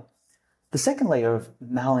one layer. The second layer of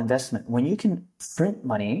malinvestment, when you can print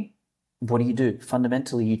money, what do?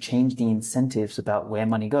 Fundamentally, you change the incentives about where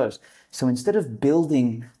money goes. So instead of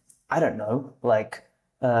building, I don't know, like,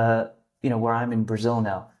 where I'm in Brazil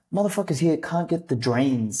now, motherfuckers here can't get the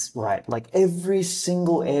drains right. Like, every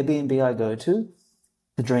single Airbnb I go to,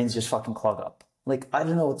 the drains just fucking clog up. Like, I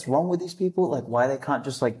don't know what's wrong with these people, like why they can't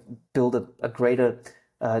just like build a greater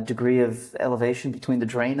degree of elevation between the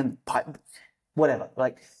drain and pipe, whatever.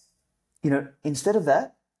 Like, instead of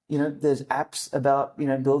that, there's apps about,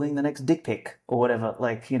 building the next dick pic or whatever,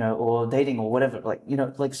 like, or dating or whatever,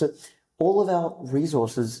 like, so all of our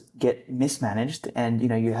resources get mismanaged, and,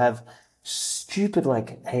 you have stupid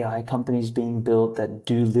like AI companies being built that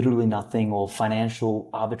do literally nothing, or financial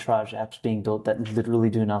arbitrage apps being built that literally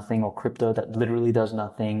do nothing, or crypto that literally does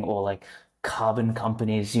nothing, or like carbon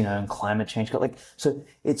companies, and climate change. Like, so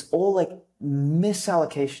it's all like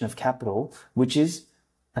misallocation of capital, which is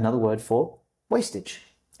another word for wastage.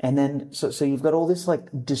 And then, so you've got all this like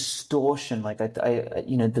distortion. Like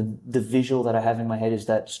the visual that I have in my head is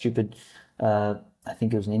that stupid, I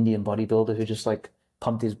think it was an Indian bodybuilder who just like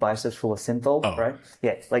pumped his biceps full of synthol, right?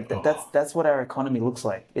 Yeah, like that's what our economy looks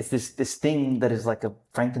like. It's this thing that is like a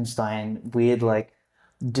Frankenstein, weird, like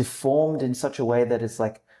deformed in such a way that it's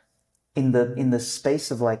like in the space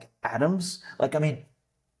of like atoms. Like, I mean,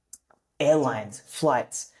 airlines,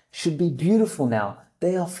 flights should be beautiful now.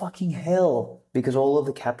 They are fucking hell, because all of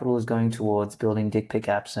the capital is going towards building dick pic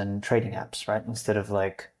apps and trading apps, right? Instead of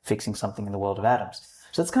like fixing something in the world of atoms.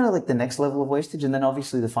 So that's kind of like the next level of wastage. And then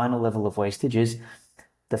obviously the final level of wastage is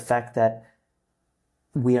the fact that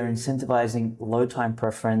we are incentivizing low time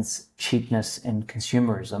preference, cheapness, and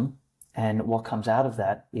consumerism. And what comes out of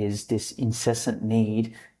that is this incessant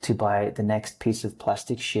need to buy the next piece of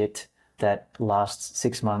plastic shit that lasts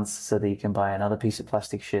 6 months, so that you can buy another piece of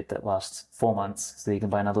plastic shit that lasts 4 months, so that you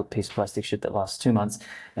can buy another piece of plastic shit that lasts 2 months,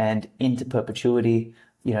 and into perpetuity,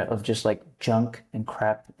 of just like junk and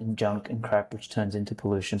crap and junk and crap, which turns into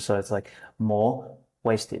pollution. So it's like more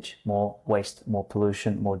wastage, more waste, more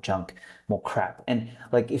pollution, more junk, more crap. And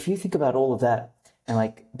like, if you think about all of that, and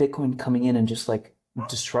like Bitcoin coming in and just like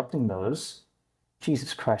disrupting those,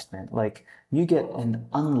 Jesus Christ, man, like you get an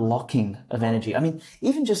unlocking of energy. I mean,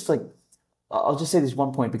 even just like, I'll just say this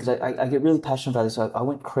one point, because I get really passionate about this. I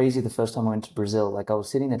went crazy the first time I went to Brazil. Like, I was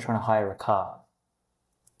sitting there trying to hire a car,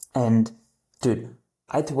 and dude,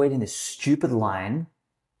 I had to wait in this stupid line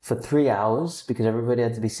for 3 hours because everybody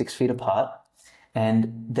had to be 6 feet apart.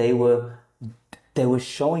 And they were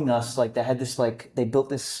showing us, like, they had this, like, they built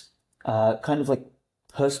this kind of like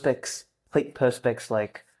plate perspex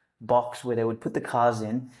like box where they would put the cars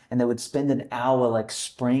in, and they would spend an hour like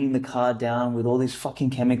spraying the car down with all these fucking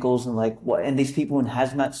chemicals, and like what, and these people in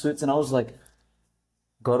hazmat suits. And I was like,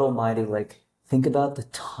 God almighty, like, Think about the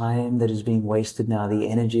time that is being wasted now, the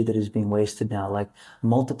energy that is being wasted now. Like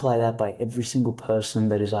multiply that by every single person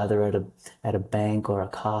that is either at a bank or a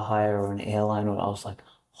car hire or an airline. Or I was like,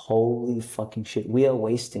 holy fucking shit. We are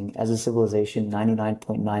wasting as a civilization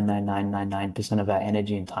 99.99999% of our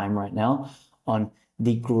energy and time right now on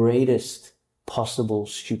the greatest possible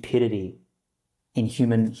stupidity in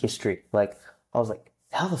human history. Like I was like,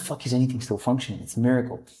 how the fuck is anything still functioning? It's a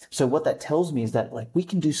miracle. So what that tells me is that like we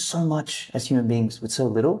can do so much as human beings with so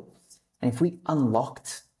little. And if we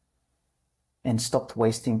unlocked and stopped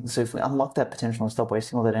wasting, so if we unlock that potential and stop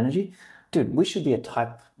wasting all that energy, dude, we should be a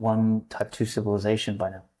type 1, type 2 civilization by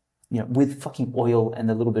now. You know, with fucking oil and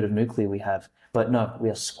the little bit of nuclear we have. But no, we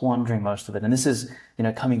are squandering most of it. And this is, you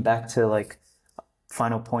know, coming back to like,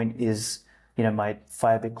 final point is, you know, my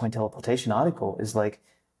Fire Bitcoin Teleportation article is like,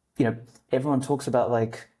 you know, everyone talks about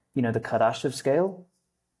like, you know, the Kardashev scale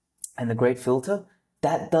and the Great Filter.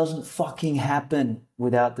 That doesn't fucking happen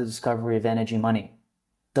without the discovery of energy money.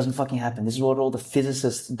 Doesn't fucking happen. This is what all the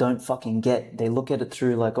physicists don't fucking get. They look at it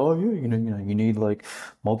through like, oh yeah, you know, you need like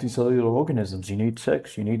multicellular organisms, you need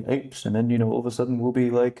sex, you need apes, and then, you know, all of a sudden we'll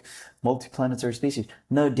be like multiplanetary species.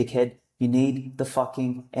 No, dickhead, you need the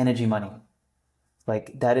fucking energy money.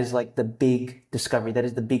 Like that is like the big discovery. That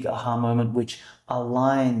is the big aha moment, which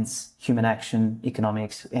aligns human action,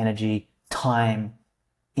 economics, energy, time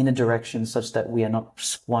in a direction such that we are not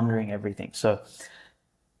squandering everything. So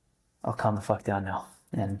I'll calm the fuck down now.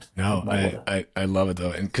 And no, I love it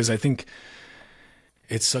though. And because I think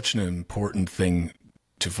it's such an important thing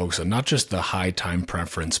to focus on, not just the high time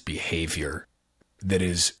preference behavior that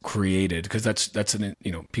is created, because that's an,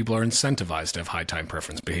 you know, people are incentivized to have high time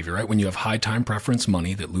preference behavior, right? When you have high time preference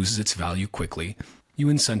money that loses its value quickly, you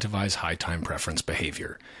incentivize high time preference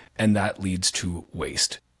behavior. And that leads to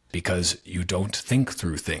waste because you don't think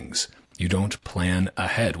through things. You don't plan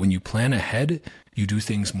ahead. When you plan ahead, you do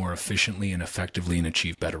things more efficiently and effectively and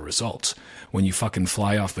achieve better results. When you fucking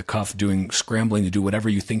fly off the cuff scrambling to do whatever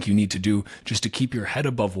you think you need to do just to keep your head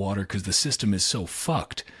above water because the system is so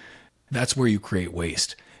fucked, that's where you create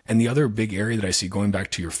waste. And the other big area that I see, going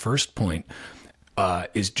back to your first point,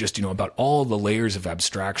 is just, you know, about all the layers of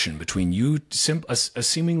abstraction between you, a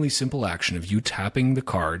seemingly simple action of you tapping the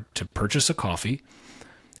card to purchase a coffee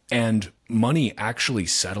and money actually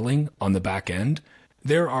settling on the back end.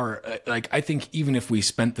 There are, like, I think even if we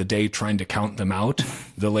spent the day trying to count them out,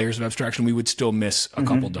 the layers of abstraction, we would still miss a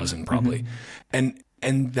couple dozen probably. And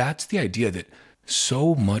that's the idea that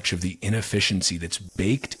so much of the inefficiency that's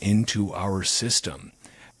baked into our system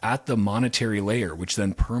at the monetary layer, which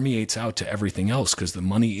then permeates out to everything else because the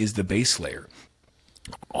money is the base layer,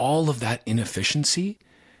 all of that inefficiency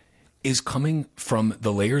is coming from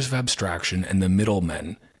the layers of abstraction and the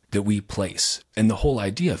middlemen that we place. And the whole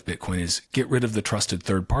idea of Bitcoin is get rid of the trusted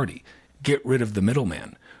third party, get rid of the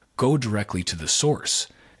middleman, go directly to the source,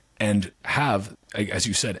 and have, as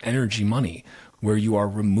you said, energy money, where you are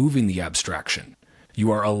removing the abstraction.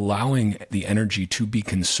 You are allowing the energy to be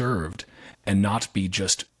conserved and not be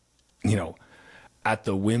just, you know, at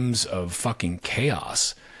the whims of fucking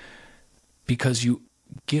chaos, because you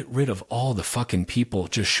get rid of all the fucking people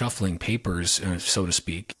just shuffling papers, so to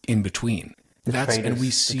speak, in between. And we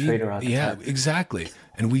see, yeah, exactly.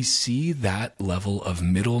 And we see that level of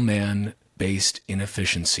middleman based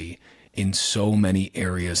inefficiency in so many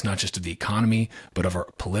areas, not just of the economy, but of our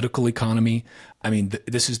political economy. I mean,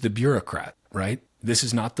 this is the bureaucrat, right? This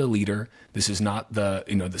is not the leader. This is not the,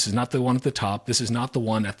 you know, this is not the one at the top. This is not the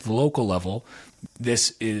one at the local level.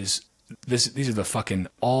 These are the fucking,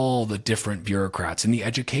 all the different bureaucrats. In the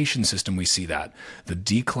education system, we see that. The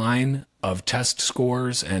decline of test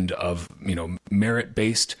scores and of, you know,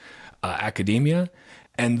 merit-based academia,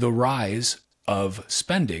 and the rise of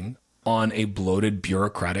spending on a bloated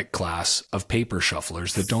bureaucratic class of paper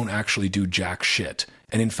shufflers that don't actually do jack shit,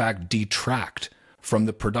 and in fact detract from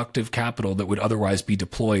the productive capital that would otherwise be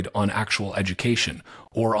deployed on actual education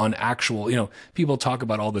or on actual, you know, people talk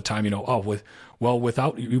about all the time, you know,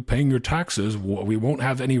 without you paying your taxes, we won't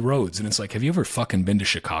have any roads. And it's like, have you ever fucking been to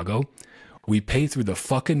Chicago? We pay through the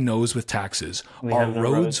fucking nose with taxes. Our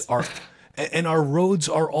roads are, and our roads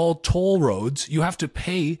are all toll roads. You have to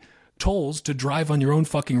pay tolls to drive on your own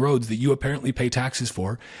fucking roads that you apparently pay taxes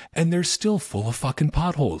for, and they're still full of fucking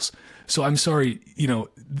potholes. So I'm sorry, you know,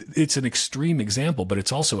 it's an extreme example, but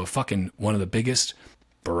it's also a fucking one of the biggest,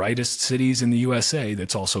 brightest cities in the USA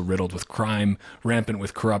that's also riddled with crime, rampant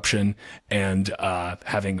with corruption, and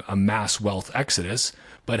having a mass wealth exodus.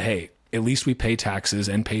 But hey, at least we pay taxes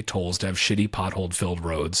and pay tolls to have shitty pothole-filled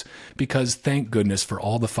roads, because thank goodness for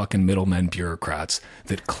all the fucking middlemen bureaucrats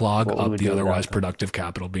that clog up the otherwise productive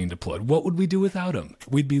capital being deployed. What would we do without them?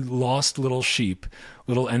 We'd be lost little sheep,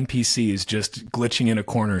 little NPCs just glitching in a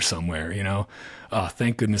corner somewhere, you know? Oh,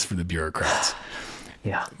 thank goodness for the bureaucrats.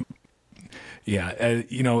 Yeah. Yeah.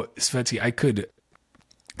 You know, Svetski, I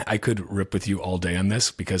could rip with you all day on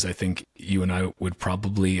this, because I think you and I would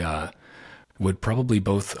probably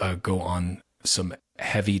both go on some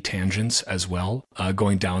heavy tangents as well,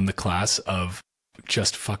 going down the class of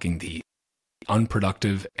just fucking the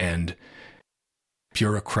unproductive and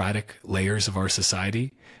bureaucratic layers of our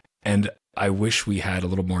society. And I wish we had a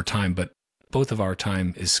little more time, but both of our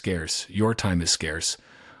time is scarce. Your time is scarce.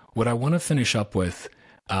 What I want to finish up with,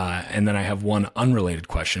 and then I have one unrelated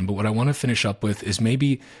question, but what I want to finish up with is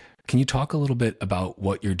maybe, can you talk a little bit about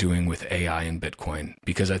what you're doing with AI and Bitcoin?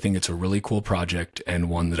 Because I think it's a really cool project and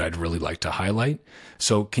one that I'd really like to highlight.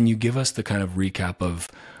 So can you give us the kind of recap of,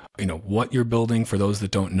 you know, what you're building for those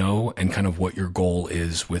that don't know, and kind of what your goal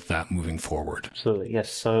is with that moving forward? Absolutely,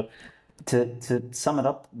 yes. So to sum it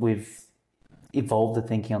up, we've evolved the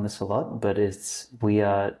thinking on this a lot, but we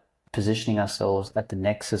are positioning ourselves at the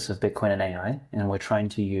nexus of Bitcoin and AI, and we're trying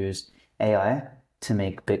to use AI to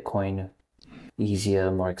make Bitcoin easier,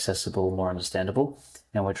 more accessible, more understandable.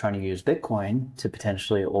 And we're trying to use Bitcoin to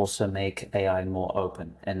potentially also make AI more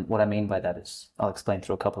open. And what I mean by that is, I'll explain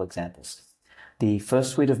through a couple examples. The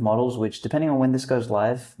first suite of models, which depending on when this goes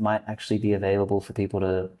live, might actually be available for people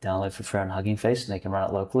to download for free on Hugging Face, and they can run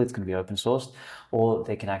it locally. It's going to be open sourced, or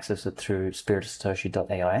they can access it through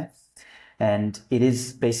spiritofsatoshi.ai. And it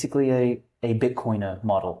is basically a Bitcoiner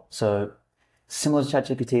model. So similar to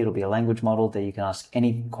ChatGPT, it'll be a language model that you can ask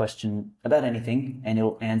any question about anything, and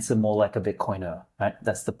it'll answer more like a Bitcoiner, right?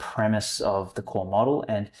 That's the premise of the core model.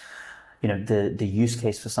 And you know, the use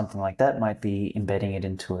case for something like that might be embedding it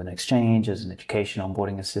into an exchange as an education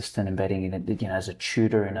onboarding assistant, embedding it, you know, as a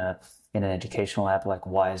tutor in an educational app like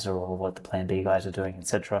Wiser, or what the Plan B guys are doing,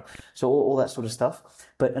 etc. So all that sort of stuff.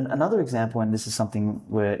 But another example, and this is something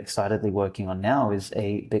we're excitedly working on now, is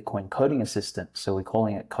a Bitcoin coding assistant. So we're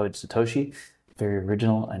calling it Code Satoshi. Very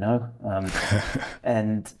original, I know.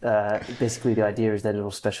 And basically the idea is that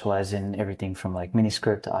it'll specialize in everything from like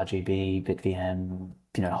Miniscript to RGB, BitVM,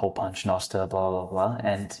 you know, hole punch, Nostr, blah, blah, blah.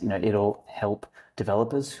 And, you know, it'll help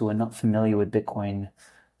developers who are not familiar with Bitcoin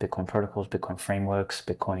protocols, Bitcoin frameworks,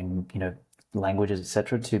 Bitcoin, you know, languages,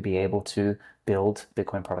 etc., to be able to build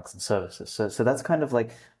Bitcoin products and services. So that's kind of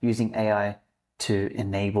like using AI to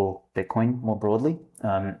enable Bitcoin more broadly.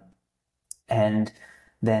 And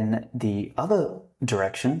then the other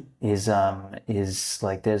direction is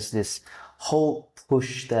like there's this whole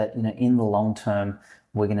push that, you know, in the long term,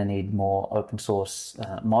 we're going to need more open source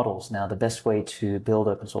models. Now, the best way to build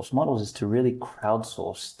open source models is to really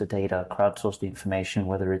crowdsource the data, crowdsource the information,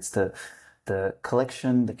 whether it's the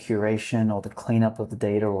collection, the curation, or the cleanup of the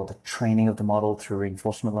data, or the training of the model through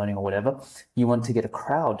reinforcement learning or whatever. You want to get a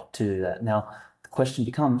crowd to do that. Now, the question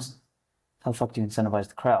becomes, how the fuck do you incentivize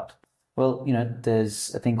the crowd? Well, you know,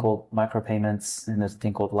 there's a thing called micropayments, and there's a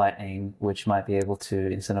thing called Lightning, which might be able to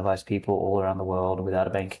incentivize people all around the world without a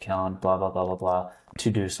bank account, blah, blah, blah, blah, blah, to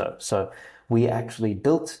do so. So we actually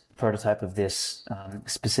built a prototype of this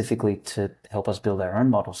specifically to help us build our own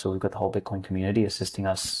model. So we've got the whole Bitcoin community assisting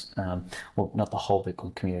us. Well, not the whole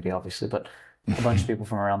Bitcoin community, obviously, but a bunch of people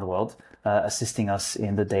from around the world assisting us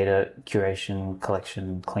in the data curation,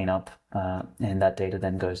 collection, cleanup, and that data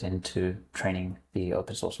then goes into training the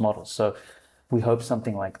open source models. So we hope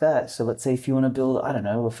something like that. So let's say if you want to build, I don't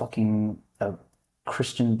know, a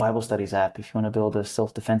Christian Bible studies app, if you want to build a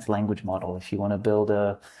self-defense language model, if you want to build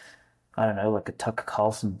like a Tucker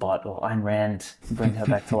Carlson bot, or Ayn Rand, bring her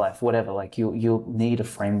back to life, whatever, like you'll need a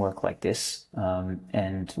framework like this.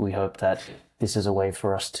 And we hope that this is a way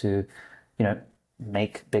for us to, you know,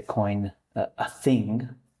 make Bitcoin a thing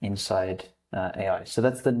inside AI. So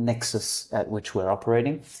that's the nexus at which we're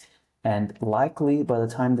operating. And likely by the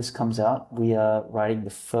time this comes out, we are writing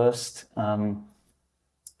the first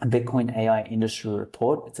Bitcoin AI industry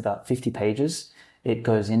report. It's about 50 pages. It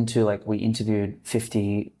goes into, like, we interviewed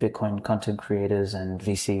 50 Bitcoin content creators and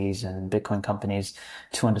VCs and Bitcoin companies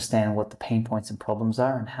to understand what the pain points and problems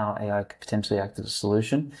are and how AI could potentially act as a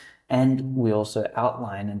solution. And we also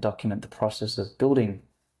outline and document the process of building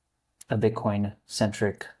a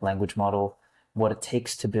Bitcoin-centric language model, what it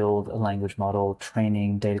takes to build a language model,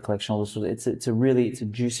 training, data collection, all this. It's a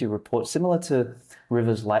juicy report, similar to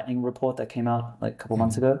River's Lightning report that came out like a couple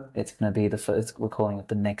months ago. It's going to be the first, we're calling it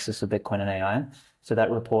the nexus of Bitcoin and AI. So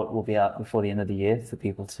that report will be out before the end of the year for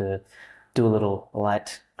people to do a little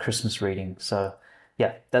light Christmas reading. So yeah,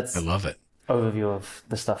 I that's love it. overview of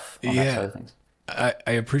the stuff on that side of things.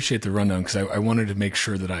 I appreciate the rundown because I wanted to make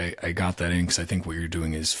sure that I got that in because I think what you're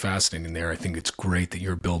doing is fascinating there. I think it's great that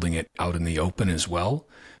you're building it out in the open as well,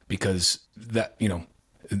 because that,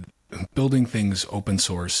 building things open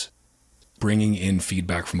source, bringing in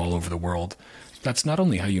feedback from all over the world, that's not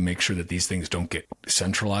only how you make sure that these things don't get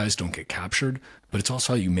centralized, don't get captured, but it's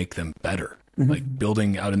also how you make them better. Mm-hmm. Like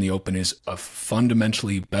building out in the open is a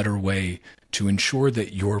fundamentally better way to ensure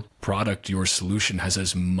that your product, your solution has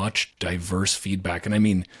as much diverse feedback. And I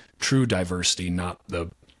mean true diversity, not the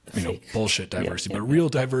bullshit diversity, but real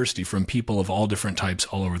diversity from people of all different types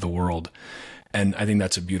all over the world. And I think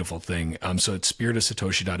that's a beautiful thing. So it's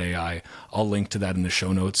spiritofsatoshi.ai. I'll link to that in the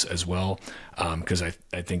show notes as well, because I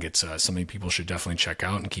think it's something people should definitely check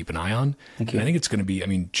out and keep an eye on. Thank you. And I think it's going to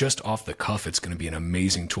be, just off the cuff, it's going to be an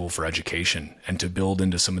amazing tool for education and to build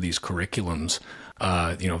into some of these curriculums,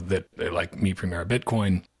 that like Me Primera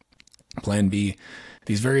Bitcoin, Plan B,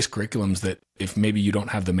 these various curriculums that if maybe you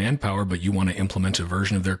don't have the manpower, but you want to implement a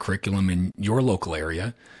version of their curriculum in your local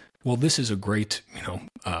area, well, this is a great,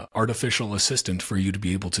 artificial assistant for you to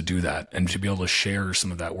be able to do that and to be able to share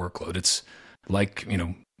some of that workload. It's like,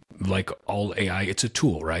 like all AI, it's a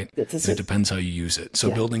tool, right? It depends how you use it.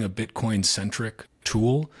 So building a Bitcoin-centric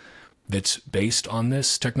tool that's based on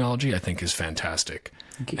this technology, I think is fantastic.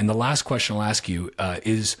 And the last question I'll ask you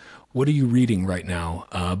is, what are you reading right now?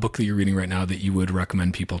 A book that you're reading right now that you would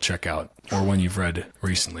recommend people check out, or one you've read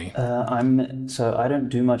recently? So I don't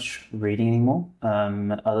do much reading anymore,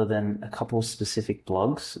 other than a couple specific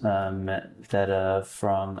blogs that are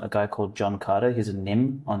from a guy called John Carter. He's a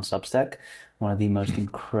NIM on Substack, one of the most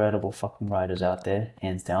incredible fucking writers out there,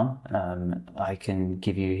 hands down. I can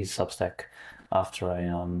give you his Substack after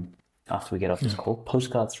we get off this call.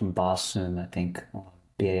 Postcards from Barsoom, I think,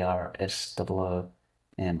 Barsoo.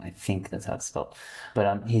 I think that's how it's spelled.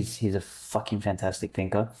 But he's a fucking fantastic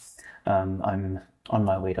thinker. I'm on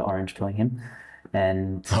my way to orange pilling him.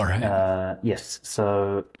 And all right. Yes.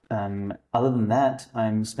 So other than that,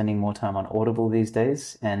 I'm spending more time on Audible these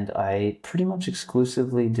days, and I pretty much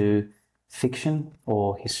exclusively do fiction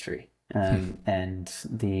or history. And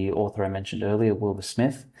the author I mentioned earlier, Wilbur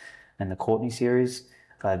Smith, and the Courtney series,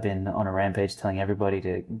 I've been on a rampage telling everybody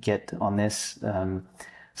to get on this.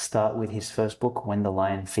 Start with his first book, When the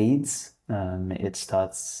Lion Feeds. It's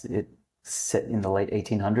set in the late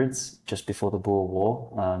 1800s, just before the Boer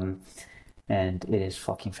War, and it is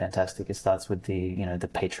fucking fantastic. It starts with the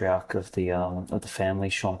patriarch of the family,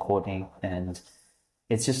 Sean Courtney, and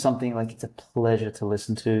it's just something like it's a pleasure to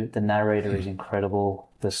listen to. The narrator is incredible,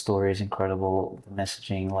 the story is incredible, the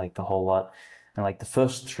messaging, like the whole lot, and like the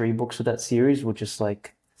first 3 books of that series will just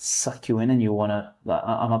like suck you in, and you want to.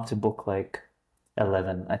 I'm up to book like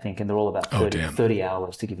 11, I think, and they're all about 30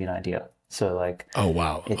 hours to give you an idea. So like, oh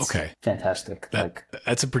wow, it's okay, fantastic.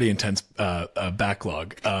 That's a pretty intense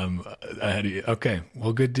backlog. Okay,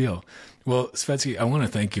 well, good deal. Well, Svetski, I want to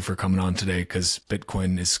thank you for coming on today because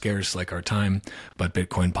Bitcoin is scarce like our time, but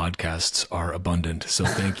Bitcoin podcasts are abundant. So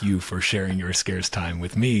thank you for sharing your scarce time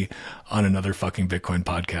with me on another fucking Bitcoin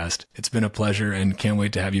podcast. It's been a pleasure and can't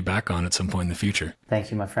wait to have you back on at some point in the future.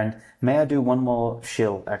 Thank you, my friend. May I do one more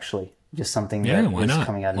shill, actually? Just something that is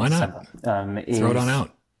coming out in December. Throw it on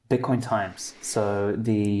out. Bitcoin Times. So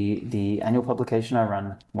the annual publication I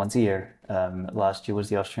run once a year. Last year was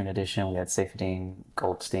the Austrian edition. We had Seyfedin,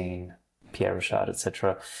 Goldstein, Pierre Richard,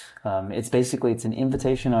 etc. It's an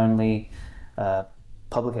invitation-only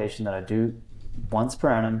publication that I do once per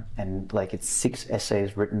annum, and like it's 6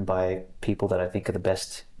 essays written by people that I think are the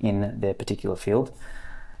best in their particular field.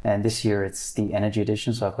 And this year it's the energy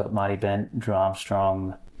edition. So I've got Marty Bent, Drew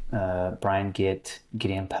Armstrong, Brian Gitt,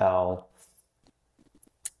 Gideon Powell,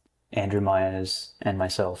 Andrew Myers, and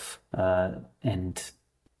myself. And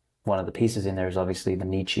one of the pieces in there is obviously the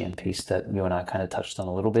Nietzschean piece that you and I kind of touched on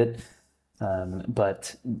a little bit.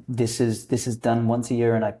 But this is done once a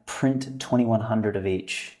year, and I print 2,100 of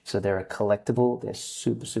each. So they're a collectible. They're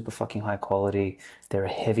super, super fucking high quality. They're a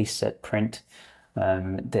heavy set print.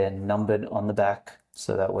 They're numbered on the back,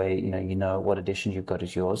 so that way you know what edition you've got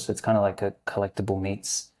is yours. So it's kind of like a collectible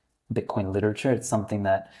meets Bitcoin literature. It's something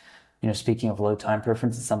that, speaking of low time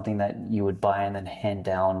preference, it's something that you would buy and then hand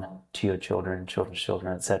down to your children's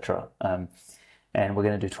children, etc. And we're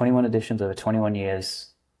going to do 21 editions over 21 years,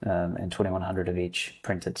 and 2,100 of each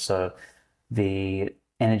printed. So the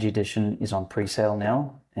energy edition is on pre-sale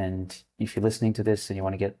now. And if you're listening to this and you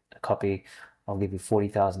want to get a copy, I'll give you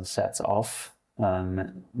 40,000 sats off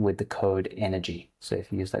with the code ENERGY. So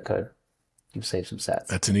if you use that code, you'll save some sats.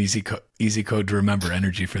 That's an easy code to remember.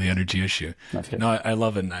 Energy for the energy issue. No, I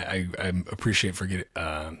love it. And I appreciate for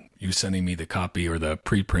you sending me the copy or the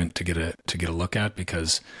preprint to get a look at,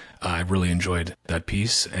 because I really enjoyed that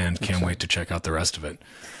piece and can't wait to check out the rest of it.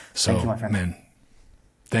 So, thank you, my friend. Man,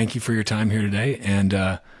 thank you for your time here today, and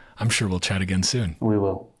I'm sure we'll chat again soon. We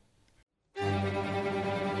will.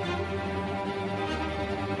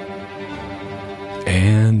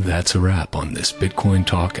 And that's a wrap on this Bitcoin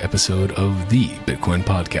Talk episode of the Bitcoin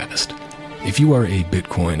Podcast. If you are a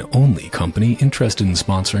Bitcoin-only company interested in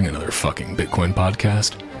sponsoring another fucking Bitcoin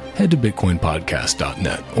podcast, head to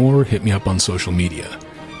bitcoinpodcast.net or hit me up on social media.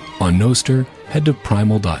 On Nostr, head to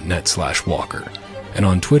primal.net/Walker. And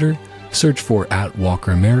on Twitter, search for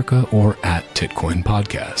 @WalkerAmerica or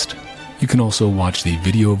 @TitcoinPodcast. You can also watch the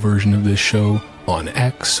video version of this show on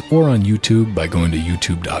X or on YouTube by going to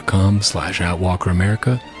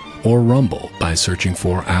youtube.com/@WalkerAmerica or Rumble by searching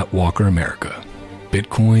for @WalkerAmerica.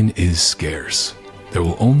 Bitcoin is scarce. There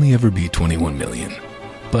will only ever be 21 million,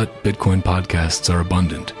 but Bitcoin podcasts are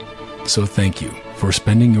abundant. So thank you for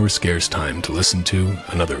spending your scarce time to listen to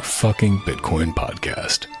another fucking Bitcoin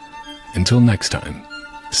podcast. Until next time,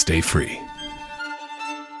 stay free.